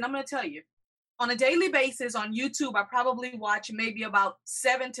audience. And I'm going to tell you, on a daily basis on YouTube, I probably watch maybe about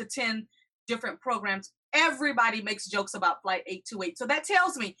 7 to 10 different programs. Everybody makes jokes about Flight 828. So that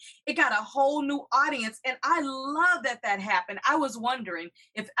tells me it got a whole new audience. And I love that that happened. I was wondering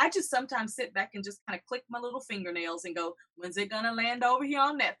if I just sometimes sit back and just kind of click my little fingernails and go, when's it going to land over here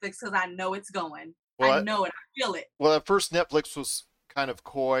on Netflix? Because I know it's going. Well, I know it. I feel it. Well, at first, Netflix was kind of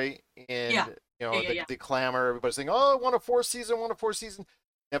coy and, the clamor. Everybody's saying, oh, I want a 4th season.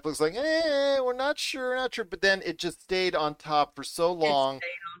 Netflix like, we're not sure. But then it just stayed on top for so long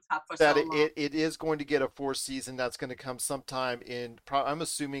that it is going to get a 4th season. That's going to come sometime in, I'm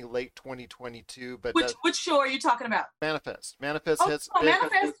assuming, late 2022. But which show are you talking about? Manifest. Manifest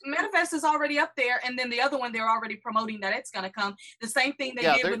is already up there, and then the other one they're already promoting that it's going to come. The same thing they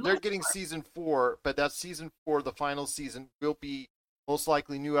did with Lucifer. They're getting season 4, but that season 4, the final season, will be. Most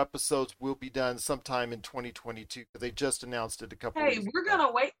likely new episodes will be done sometime in 2022 because they just announced it a couple weeks ago.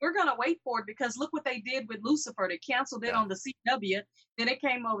 We're gonna wait for it because look what they did with Lucifer. They canceled it on the CW. Then it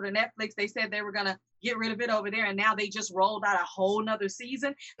came over to Netflix. They said they were gonna get rid of it over there, and now they just rolled out a whole nother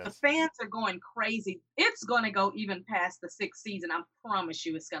season. Yes. The fans are going crazy. It's gonna go even past the 6th season. I promise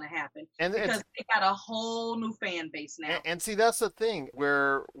you it's gonna happen. Because they got a whole new fan base now. And see, that's the thing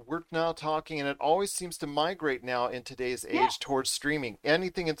where we're now talking, and it always seems to migrate now in today's age towards streaming.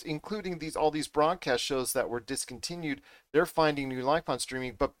 Anything, including all these broadcast shows that were discontinued, they're finding new life on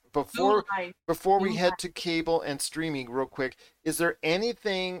streaming. But before we head to cable and streaming real quick, is there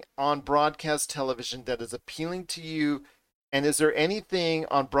anything on broadcast television that is appealing to you? And is there anything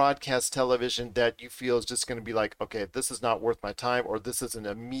on broadcast television that you feel is just going to be like, okay, this is not worth my time, or this is an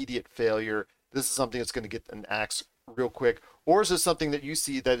immediate failure, this is something that's going to get an axe real quick? Or is there something that you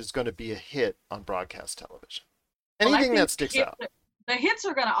see that is going to be a hit on broadcast television? Anything that sticks out? The hits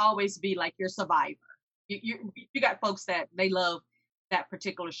are going to always be like your Survivor. You got folks that they love that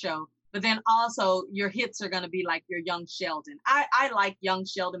particular show, but then also your hits are going to be like your Young Sheldon. I like Young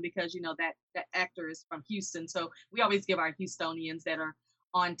Sheldon because that actor is from Houston, so we always give our Houstonians that are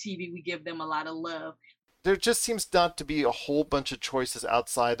on TV, we give them a lot of love. There just seems not to be a whole bunch of choices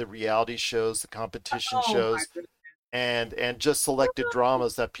outside the reality shows, the competition shows, and just selected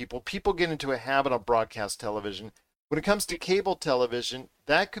dramas that people get into a habit on broadcast television. When it comes to cable television,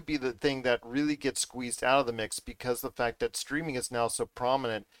 that could be the thing that really gets squeezed out of the mix because of the fact that streaming is now so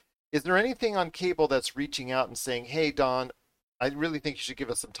prominent. Is there anything on cable that's reaching out and saying, hey, Dawn, I really think you should give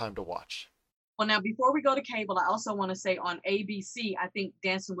us some time to watch? Well, now, before we go to cable, I also want to say on ABC, I think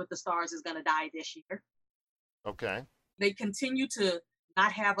Dancing with the Stars is going to die this year. Okay. They continue to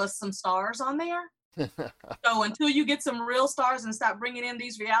not have us some stars on there. So until you get some real stars and stop bringing in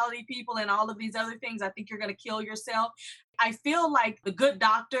these reality people and all of these other things, I think you're going to kill yourself. I feel like The Good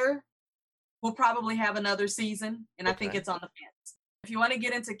Doctor will probably have another season, and I think it's on the fence. If you want to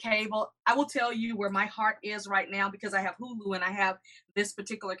get into cable, I will tell you where my heart is right now because I have Hulu and I have this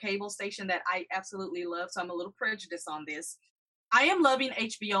particular cable station that I absolutely love, so I'm a little prejudiced on this. I am loving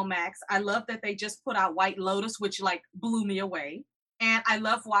HBO Max. I love that they just put out White Lotus, which blew me away. And I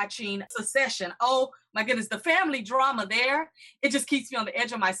love watching Succession. Oh my goodness, the family drama there, it just keeps me on the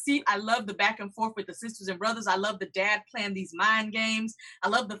edge of my seat. I love the back and forth with the sisters and brothers. I love the dad playing these mind games. I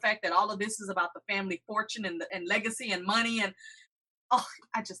love the fact that all of this is about the family fortune and legacy and money. And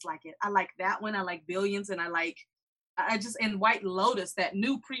I just like it. I like that one. I like Billions, and and White Lotus, that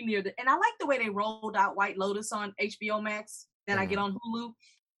new premiere. And I like the way they rolled out White Lotus on HBO Max that I get on Hulu.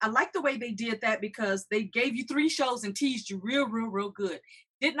 I like the way they did that because they gave you 3 shows and teased you real, real, real good.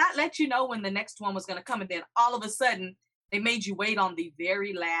 Did not let you know when the next one was going to come. And then all of a sudden, they made you wait on the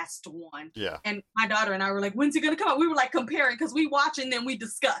very last one. Yeah. And my daughter and I were like, when's it going to come out? We were comparing because we watch and then we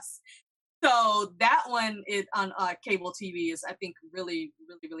discuss. So that one on cable TV is, I think, really,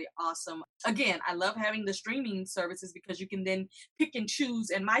 really, really awesome. Again, I love having the streaming services because you can then pick and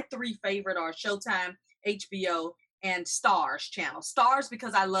choose. And my 3 favorite are Showtime, HBO, and Stars channel. Stars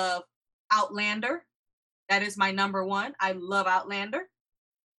because I love Outlander. That is my number 1. I love Outlander.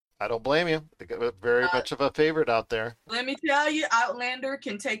 I don't blame you. Very much of a favorite out there. Let me tell you, Outlander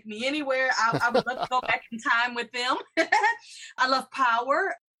can take me anywhere. I would love to go back in time with them. I love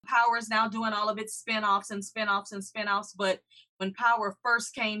Power. Power is now doing all of its spin-offs and spin-offs and spin-offs, but when Power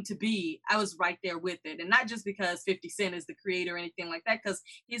first came to be, I was right there with it. And not just because 50 Cent is the creator or anything like that, because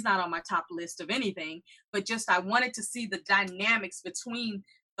he's not on my top list of anything, but just I wanted to see the dynamics between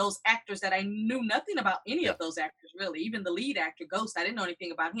those actors that I knew nothing about any of those actors, really. Even the lead actor, Ghost, I didn't know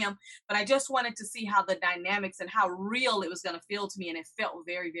anything about him, but I just wanted to see how the dynamics and how real it was going to feel to me, and it felt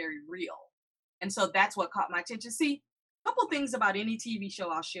very, very real. And so that's what caught my attention. See, a couple things about any TV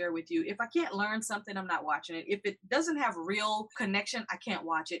show I'll share with you. If I can't learn something, I'm not watching it. If it doesn't have real connection, I can't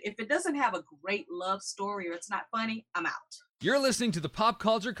watch it. If it doesn't have a great love story or it's not funny, I'm out. You're listening to the Pop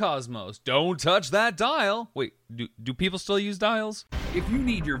Culture Cosmos. Don't touch that dial. Wait, do people still use dials? If you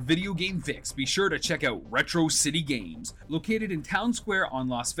need your video game fix, be sure to check out Retro City Games. Located in Town Square on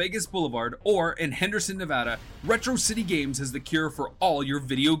Las Vegas Boulevard or in Henderson, Nevada, Retro City Games has the cure for all your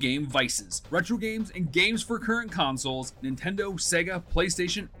video game vices. Retro games and games for current consoles, Nintendo, Sega,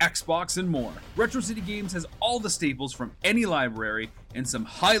 PlayStation, Xbox, and more. Retro City Games has all the staples from any library and some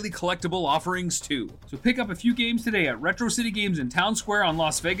highly collectible offerings too. So pick up a few games today at Retro City Games in Town Square on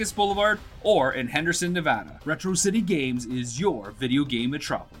Las Vegas Boulevard or in Henderson, Nevada. Retro City Games is your video game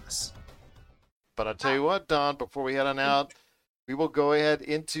metropolis. But I'll tell you what, Don, before we head on out, we will go ahead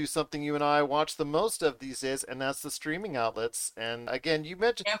into something you and I watch the most of these days, and that's the streaming outlets. And again, you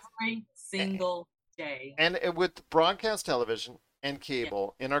mentioned every single day. And with broadcast television and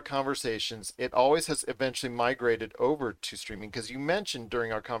cable, in our conversations, it always has eventually migrated over to streaming, because you mentioned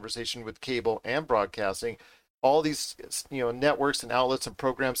during our conversation with cable and broadcasting all these networks and outlets and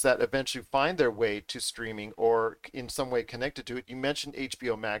programs that eventually find their way to streaming or in some way connected to it. You mentioned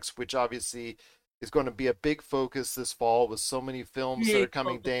HBO Max, which obviously is going to be a big focus this fall with so many films that are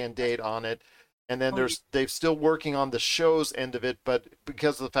coming day and date on it. And then they're still working on the shows end of it, but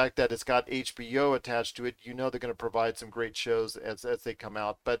because of the fact that it's got HBO attached to it, they're going to provide some great shows as they come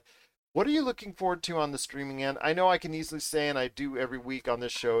out. But what are you looking forward to on the streaming end? I know I can easily say, and I do every week on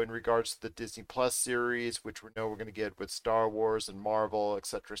this show in regards to the Disney Plus series, which we know we're going to get with Star Wars and Marvel, et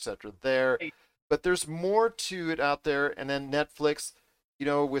cetera, there. But there's more to it out there. And then Netflix,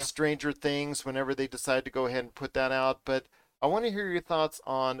 with Stranger Things, whenever they decide to go ahead and put that out. But I want to hear your thoughts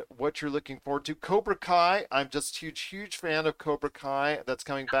on what you're looking forward to. Cobra Kai, I'm just huge fan of Cobra Kai. That's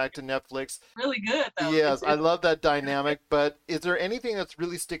coming back to Netflix. Really good, though. Yes, I love that dynamic. But is there anything that's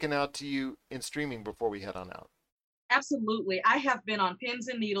really sticking out to you in streaming before we head on out? Absolutely. I have been on pins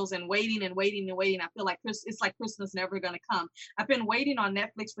and needles and waiting. I feel like it's like Christmas never going to come. I've been waiting on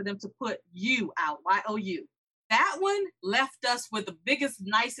Netflix for them to put You out, Y-O-U. That one left us with the biggest,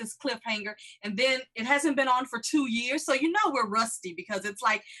 nicest cliffhanger. And then it hasn't been on for 2 years. So we're rusty, because it's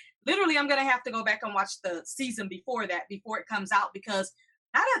like, literally, I'm going to have to go back and watch the season before it comes out, because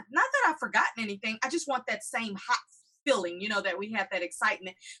not that I've forgotten anything. I just want that same hot feeling, that we had that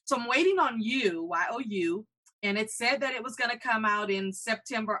excitement. So I'm waiting on You, Y-O-U. And it said that it was going to come out in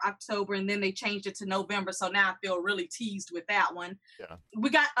September, October, and then they changed it to November. So now I feel really teased with that one. Yeah. We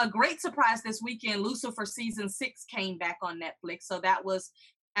got a great surprise this weekend. Lucifer season 6 came back on Netflix. So that was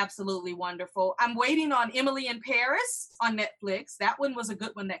absolutely wonderful. I'm waiting on Emily in Paris on Netflix. That one was a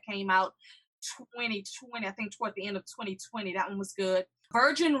good one that came out 2020, I think toward the end of 2020. That one was good.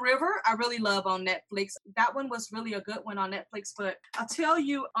 Virgin River, I really love on Netflix. That one was really a good one on Netflix. But I'll tell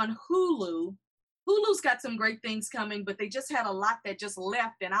you, on Hulu's got some great things coming, but they just had a lot that just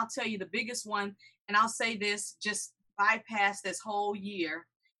left. And I'll tell you the biggest one, and I'll say this, just bypass this whole year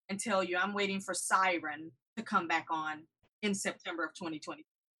and tell you I'm waiting for Siren to come back on in September of 2020.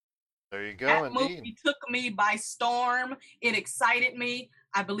 There you go. That movie took me by storm. It excited me.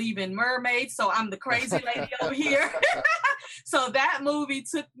 I believe in mermaids, so I'm the crazy lady over here. So that movie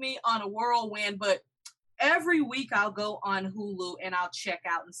took me on a whirlwind, but every week I'll go on Hulu and I'll check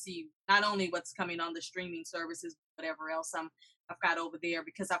out and see not only what's coming on the streaming services, but whatever else I've got over there,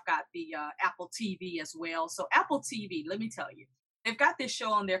 because I've got the Apple TV as well. So Apple TV, let me tell you, they've got this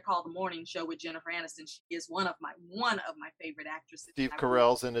show on there called The Morning Show with Jennifer Aniston. She is one of my favorite actresses. Steve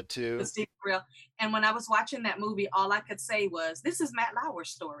Carell's in it too. Steve Carell. And when I was watching that movie, all I could say was, this is Matt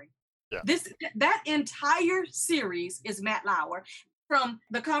Lauer's story. Yeah. That entire series is Matt Lauer. From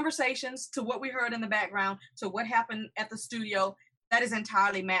the conversations to what we heard in the background to what happened at the studio, that is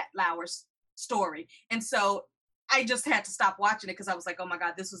entirely Matt Lauer's story. And so I just had to stop watching it, because I was like, oh my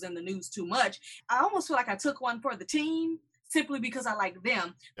God, this was in the news too much. I almost feel like I took one for the team simply because I like them.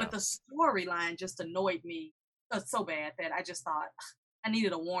 Yeah. But the storyline just annoyed me so bad that I just thought I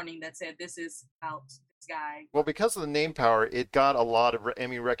needed a warning that said this is about this guy. Well, because of the name power, it got a lot of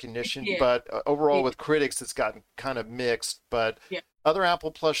Emmy recognition, but overall with critics, it's gotten kind of mixed. But other Apple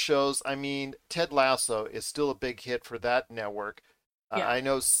Plus shows, I mean, Ted Lasso is still a big hit for that network. I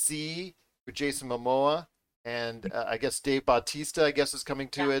know C with Jason Momoa And I guess Dave Bautista, I guess, is coming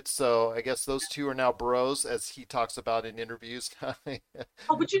to it. So I guess those two are now bros, as he talks about in interviews.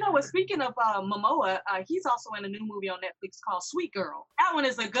 Oh, but you know what? Speaking of Momoa, he's also in a new movie on Netflix called Sweet Girl. That one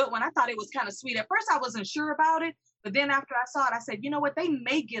is a good one. I thought it was kind of sweet. At first, I wasn't sure about it. But then after I saw it, I said, you know what? They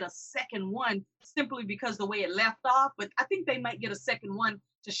may get a second one simply because the way it left off. But I think they might get a second one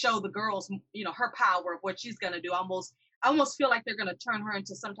to show the girls, you know, her power of what she's going to do. I almost feel like they're going to turn her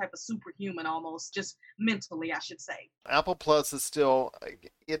into some type of superhuman, almost, just mentally, I should say. Apple Plus is still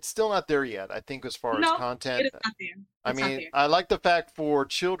not there yet, I think, as far as content. It is not there. I mean, I like the fact for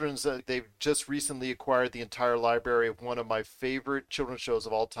children's that they've just recently acquired the entire library of one of my favorite children's shows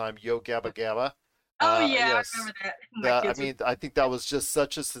of all time, Yo Gabba Gabba. Oh, yeah, yes. I remember that. I mean, I think that was just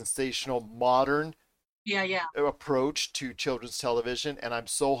such a sensational, modern approach to children's television, and I'm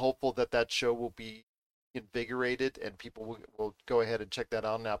so hopeful that that show will be invigorated and people will go ahead and check that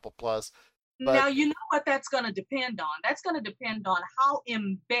out on Apple Plus. But now, you know what that's going to depend on? That's going to depend on how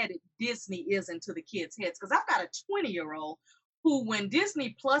embedded Disney is into the kids' heads. Because I've got a 20-year-old who, when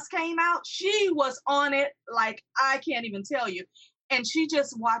Disney Plus came out, she was on it like I can't even tell you. And she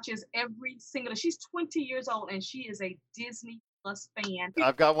just watches every single, she's 20 years old and she is a Disney Plus fan.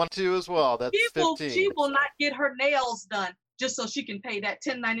 I've got one too as well. That's 15. She will not get her nails done just so she can pay that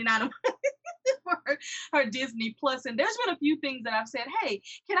 $10.99 for her Disney Plus. And there's been a few things that I've said, hey,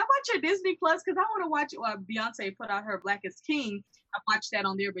 can I watch your Disney Plus? Because I want to watch, Beyonce put out her Black is King. I watched that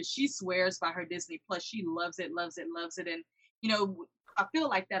on there, but she swears by her Disney Plus. She loves it, loves it, loves it. And, you know, I feel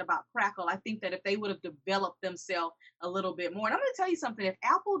like that about Crackle. I think that if they would have developed themselves a little bit more, and I'm going to tell you something, if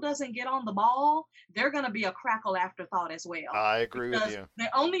Apple doesn't get on the ball, they're going to be a Crackle afterthought as well. I agree with you. The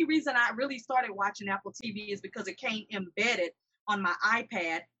only reason I really started watching Apple TV is because it came embedded on my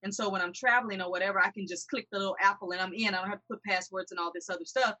iPad. And so when I'm traveling or whatever, I can just click the little Apple and I'm in. I don't have to put passwords and all this other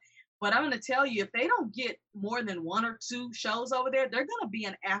stuff. But I'm going to tell you, if they don't get more than one or two shows over there, they're going to be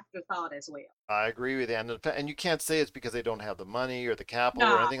an afterthought as well. I agree with you. And you can't say it's because they don't have the money or the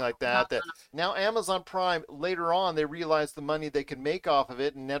capital or anything like that. Now Amazon Prime, later on, they realized the money they could make off of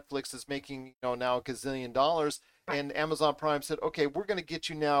it. And Netflix is making, now $1 gazillion. And Amazon Prime said, okay, we're going to get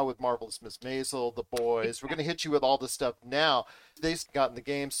you now with Marvelous Miss Maisel, The Boys. We're going to hit you with all this stuff now. They've gotten the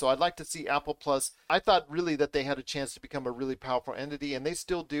game. So I'd like to see Apple Plus. I thought really that they had a chance to become a really powerful entity, and they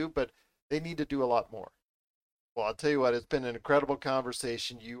still do, but they need to do a lot more. Well, I'll tell you what, it's been an incredible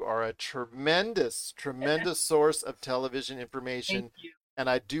conversation. You are a tremendous source of television information. Thank you. And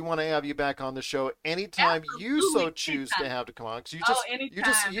I do want to have you back on the show anytime you so choose to have to come on. Because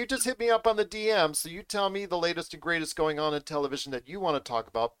you just hit me up on the DM, so you tell me the latest and greatest going on in television that you want to talk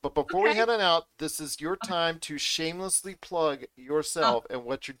about. But before we head on out, this is your time to shamelessly plug yourself and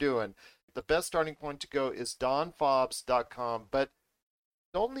what you're doing. The best starting point to go is donfobbs.com, but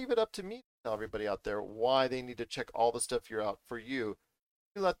don't leave it up to me to tell everybody out there why they need to check all the stuff you're out for you.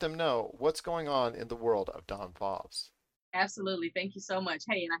 You let them know what's going on in the world of Don Fobbs. Absolutely. Thank you so much.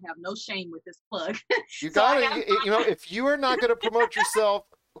 Hey, and I have no shame with this plug. You got it. If you are not going to promote yourself,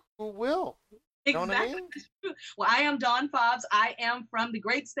 who will? You know exactly. what I mean? Well, I am Don Fobbs. I am from the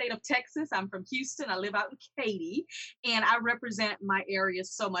great state of Texas. I'm from Houston. I live out in Katy, and I represent my area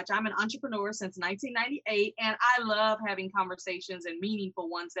so much. I'm an entrepreneur since 1998, and I love having conversations and meaningful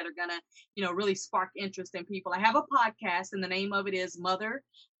ones that are going to, really spark interest in people. I have a podcast, and the name of it is Mother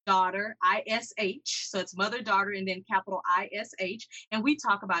Daughter ISH. So it's Mother Daughter and then capital ISH. And we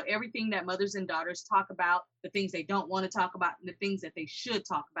talk about everything that mothers and daughters talk about, the things they don't want to talk about, and the things that they should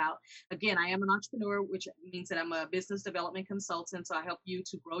talk about. Again, I am an entrepreneur, which means that I'm a business development consultant. So I help you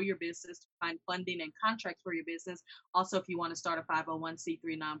to grow your business, to find funding and contracts for your business. Also, if you want to start a 501c3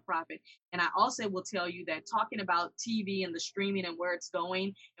 nonprofit. And I also will tell you that talking about TV and the streaming and where it's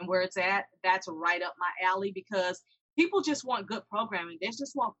going and where it's at, that's right up my alley, because people just want good programming. They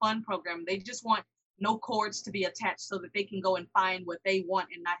just want fun programming. They just want no cords to be attached so that they can go and find what they want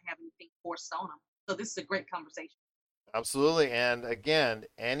and not have anything forced on them. So this is a great conversation. Absolutely. And again,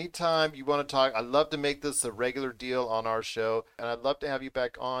 anytime you want to talk, I'd love to make this a regular deal on our show. And I'd love to have you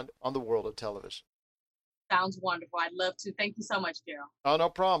back on the world of television. Sounds wonderful. I'd love to. Thank you so much, Daryl. Oh, no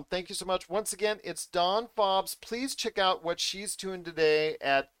problem. Thank you so much. Once again, it's Don Fobbs. Please check out what she's doing today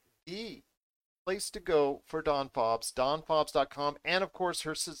at the place to go for Don Fobbs, donfobbs.com, and of course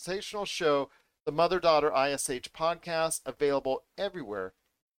her sensational show, the Mother Daughter ISH podcast, available everywhere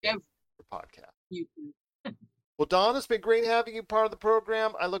for podcast. Well, Don, it's been great having you part of the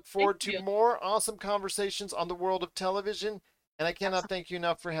program. I look forward to more awesome conversations on the world of television, and I cannot thank you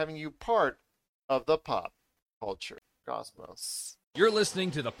enough for having you part of the Pop Culture Cosmos. You're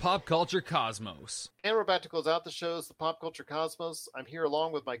listening to the Pop Culture Cosmos. And we're about to close out the shows, the Pop Culture Cosmos. I'm here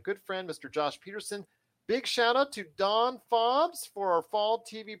along with my good friend, Mr. Josh Peterson. Big shout out to Dawn Fobbs for our fall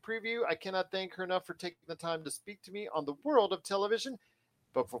TV preview. I cannot thank her enough for taking the time to speak to me on the world of television.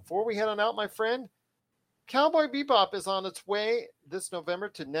 But before we head on out, my friend, Cowboy Bebop is on its way this November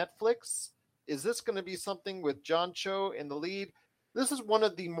to Netflix. Is this going to be something with John Cho in the lead? This is one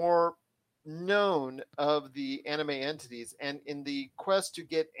of the more known of the anime entities, and in the quest to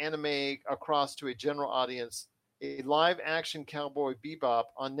get anime across to a general audience, a live-action Cowboy Bebop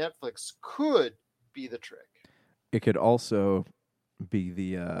on Netflix could be the trick. It could also be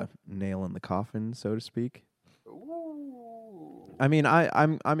the nail in the coffin, so to speak. Ooh. I mean,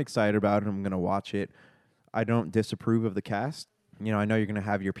 I'm excited about it. I'm going to watch it. I don't disapprove of the cast. You know, I know you're going to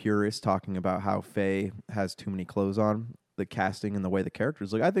have your purists talking about how Faye has too many clothes on. The casting and the way the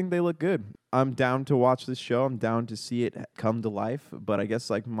characters look, I think they look good. I'm down to watch this show. I'm down to see it come to life. But I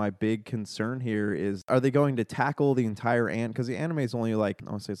guess like my big concern here is, are they going to tackle the entire because the anime is only like, I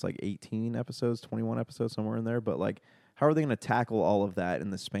want to say it's like 18 episodes, 21 episodes, somewhere in there. But like, how are they going to tackle all of that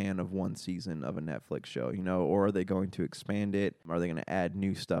in the span of one season of a Netflix show, you know? Or are they going to expand it? Are they going to add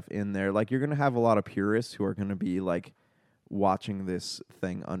new stuff in there? Like, you're going to have a lot of purists who are going to be like watching this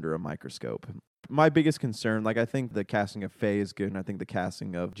thing under a microscope. My biggest concern, like, I think the casting of Faye is good, and I think the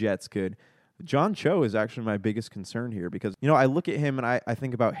casting of Jet's good. John Cho is actually my biggest concern here because, you know, I look at him and I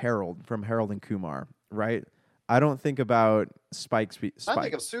think about Harold from Harold and Kumar, right? I don't think about Spike. I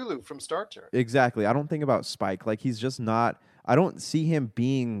think of Sulu from Star Trek. Exactly. I don't think about Spike. Like, he's just not, I don't see him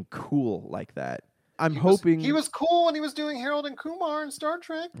being cool like that. I'm hoping he was cool when he was doing Harold and Kumar in Star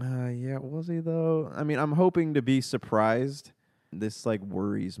Trek. Yeah, was he though? I mean, I'm hoping to be surprised. This like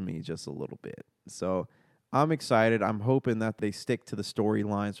worries me just a little bit. So I'm excited. I'm hoping that they stick to the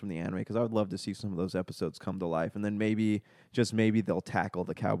storylines from the anime because I would love to see some of those episodes come to life. And then maybe, just maybe, they'll tackle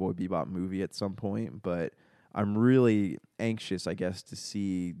the Cowboy Bebop movie at some point. But I'm really anxious, I guess, to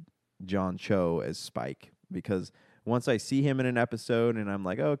see John Cho as Spike because once I see him in an episode and I'm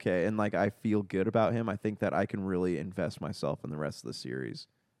like, okay, and like I feel good about him, I think that I can really invest myself in the rest of the series.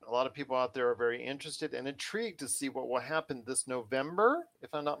 A lot of people out there are very interested and intrigued to see what will happen this November,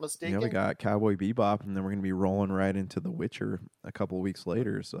 if I'm not mistaken. Yeah, we got Cowboy Bebop, and then we're going to be rolling right into The Witcher a couple of weeks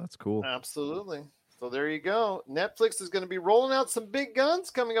later, so that's cool. Absolutely. So there you go. Netflix is going to be rolling out some big guns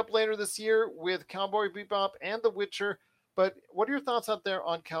coming up later this year with Cowboy Bebop and The Witcher. But what are your thoughts out there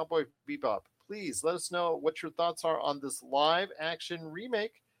on Cowboy Bebop? Please let us know what your thoughts are on this live action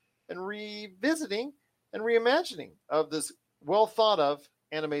remake and revisiting and reimagining of this well thought of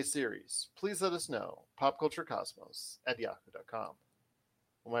anime series. Please let us know. popculturecosmos@yahoo.com.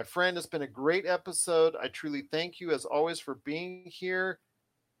 Well, my friend, it's been a great episode. I truly thank you as always for being here.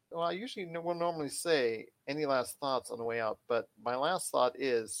 Well, I usually will normally say any last thoughts on the way out, but my last thought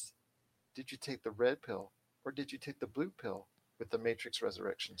is, did you take the red pill or did you take the blue pill with the Matrix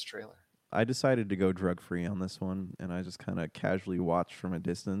Resurrections trailer? I decided to go drug-free on this one, and I just kind of casually watched from a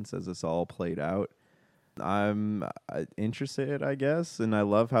distance as this all played out. I'm interested, I guess, and I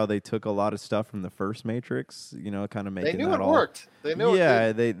love how they took a lot of stuff from the first Matrix, you know, kind of making they knew that it all worked. They knew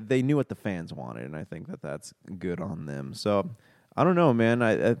they knew what the fans wanted, and I think that that's good on them. So I don't know, man.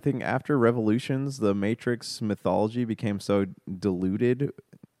 I think after Revolutions, the Matrix mythology became so diluted,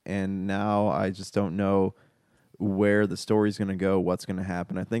 and now I just don't know where the story's going to go, what's going to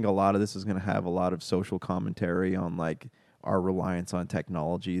happen. I think a lot of this is going to have a lot of social commentary on like our reliance on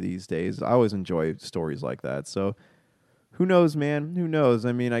technology these days. I always enjoy stories like that. So who knows, man? Who knows?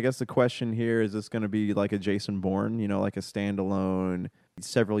 I mean, I guess the question here is this going to be like a Jason Bourne, you know, like a standalone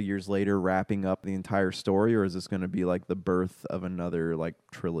several years later wrapping up the entire story, or is this going to be like the birth of another like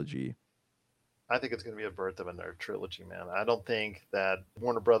trilogy? I think it's going to be a birth of another trilogy, man. I don't think that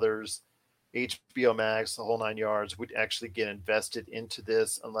Warner Brothers, HBO Max, the whole 9 yards would actually get invested into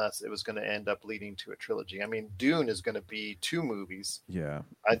this unless it was going to end up leading to a trilogy. I mean, Dune is going to be 2 movies. Yeah.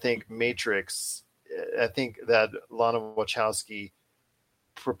 I think Matrix, I think that Lana Wachowski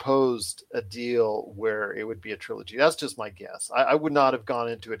proposed a deal where it would be a trilogy. That's just my guess. I would not have gone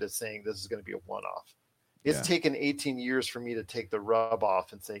into it as saying this is going to be a one-off. It's taken 18 years for me to take the rub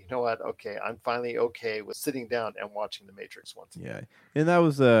off and say, you know what? Okay, I'm finally okay with sitting down and watching The Matrix once again. Yeah, and that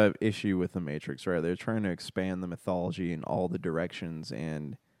was the issue with The Matrix, right? They're trying to expand the mythology in all the directions,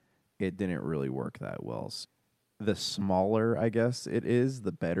 and it didn't really work that well. The smaller, I guess, it is,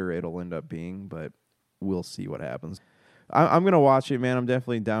 the better it'll end up being, but we'll see what happens. I'm going to watch it, man. I'm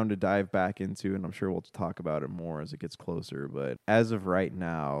definitely down to dive back into it, and I'm sure we'll talk about it more as it gets closer. But as of right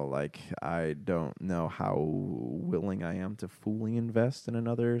now, like, I don't know how willing I am to fully invest in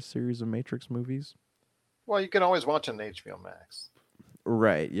another series of Matrix movies. Well, you can always watch it on HBO Max.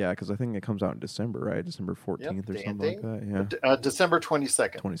 Right, yeah, because I think it comes out in December, right? December 14th or something like that, yeah. December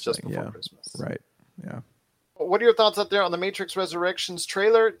 22nd, 22nd, just before yeah. Christmas. Right. Yeah. What are your thoughts out there on the Matrix Resurrections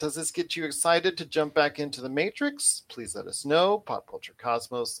trailer? Does this get you excited to jump back into the Matrix? Please let us know.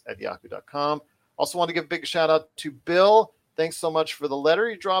 popculturecosmos@yahoo.com. Also want to give a big shout out to Bill. Thanks so much for the letter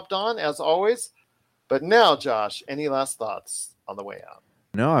you dropped on, as always. But now, Josh, any last thoughts on the way out?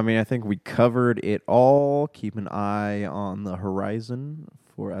 No, I mean, I think we covered it all. Keep an eye on the horizon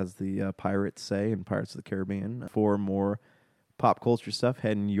for, as the pirates say in Pirates of the Caribbean, for more pop culture stuff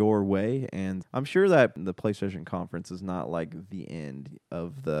heading your way. And I'm sure that the PlayStation conference is not like the end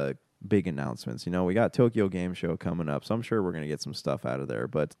of the big announcements. You know, we got Tokyo Game Show coming up, so I'm sure we're going to get some stuff out of there,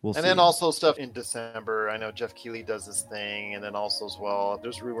 but we'll see. And then also stuff in December. I know Jeff Keighley does this thing, and then also as well,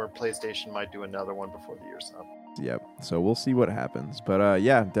 there's rumor PlayStation might do another one before the year's up. Yep, so we'll see what happens. But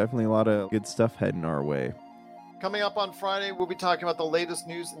yeah, definitely a lot of good stuff heading our way. Coming up on Friday, we'll be talking about the latest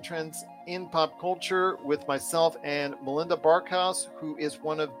news and trends in pop culture with myself and Melinda Barkhouse, who is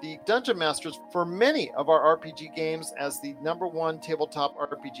one of the dungeon masters for many of our RPG games as the #1 tabletop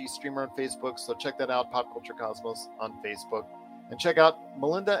RPG streamer on Facebook. So check that out, Pop Culture Cosmos on Facebook. And check out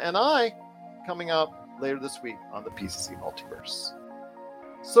Melinda and I coming out later this week on the PCC Multiverse.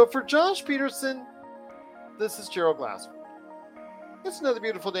 So for Josh Peterson, this is Gerald Glassford. It's another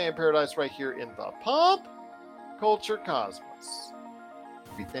beautiful day in paradise right here in the Pop Culture Cosmos.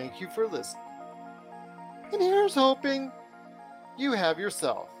 We thank you for listening. And here's hoping you have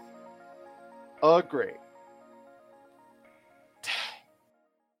yourself a great day.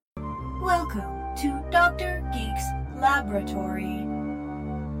 Welcome to Dr. Geek's Laboratory.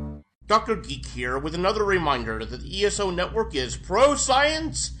 Dr. Geek here with another reminder that the ESO Network is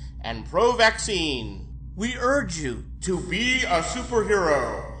pro-science and pro-vaccine. We urge you to be a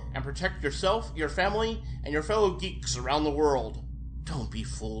superhero and protect yourself, your family, and your fellow geeks around the world. Don't be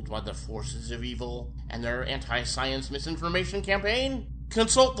fooled by the forces of evil and their anti-science misinformation campaign.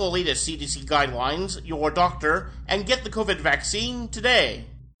 Consult the latest CDC guidelines, your doctor, and get the COVID vaccine today.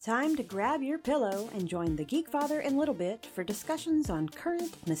 Time to grab your pillow and join the Geek Father and Little Bit for discussions on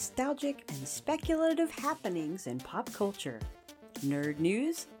current, nostalgic, and speculative happenings in pop culture. Nerd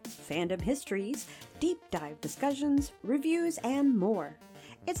news, fandom histories, deep dive discussions, reviews, and more.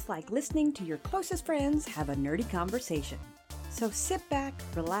 It's like listening to your closest friends have a nerdy conversation. So sit back,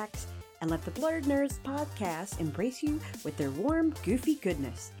 relax, and let the Blurred Nerds podcast embrace you with their warm, goofy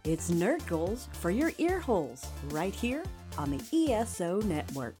goodness. It's Nerd Goals for your ear holes, right here on the ESO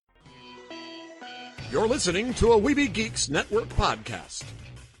Network. You're listening to a Weeby Geeks Network podcast.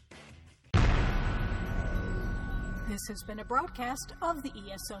 This has been a broadcast of the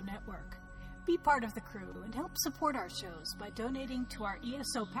ESO Network. Be part of the crew and help support our shows by donating to our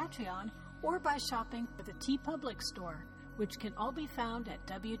ESO Patreon or by shopping for the TeePublic store, which can all be found at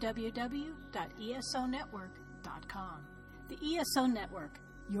www.esonetwork.com. The ESO Network,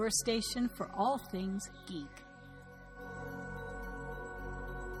 your station for all things geek.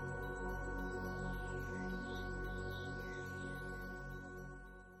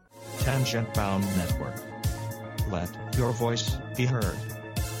 Tangent Bound Network. Let your voice be heard.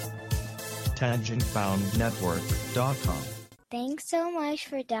 TangentBoundNetwork.com. Thanks so much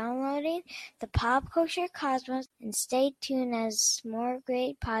for downloading the Pop Culture Cosmos, and stay tuned as more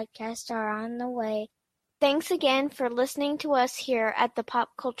great podcasts are on the way. Thanks again for listening to us here at the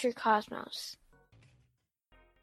Pop Culture Cosmos.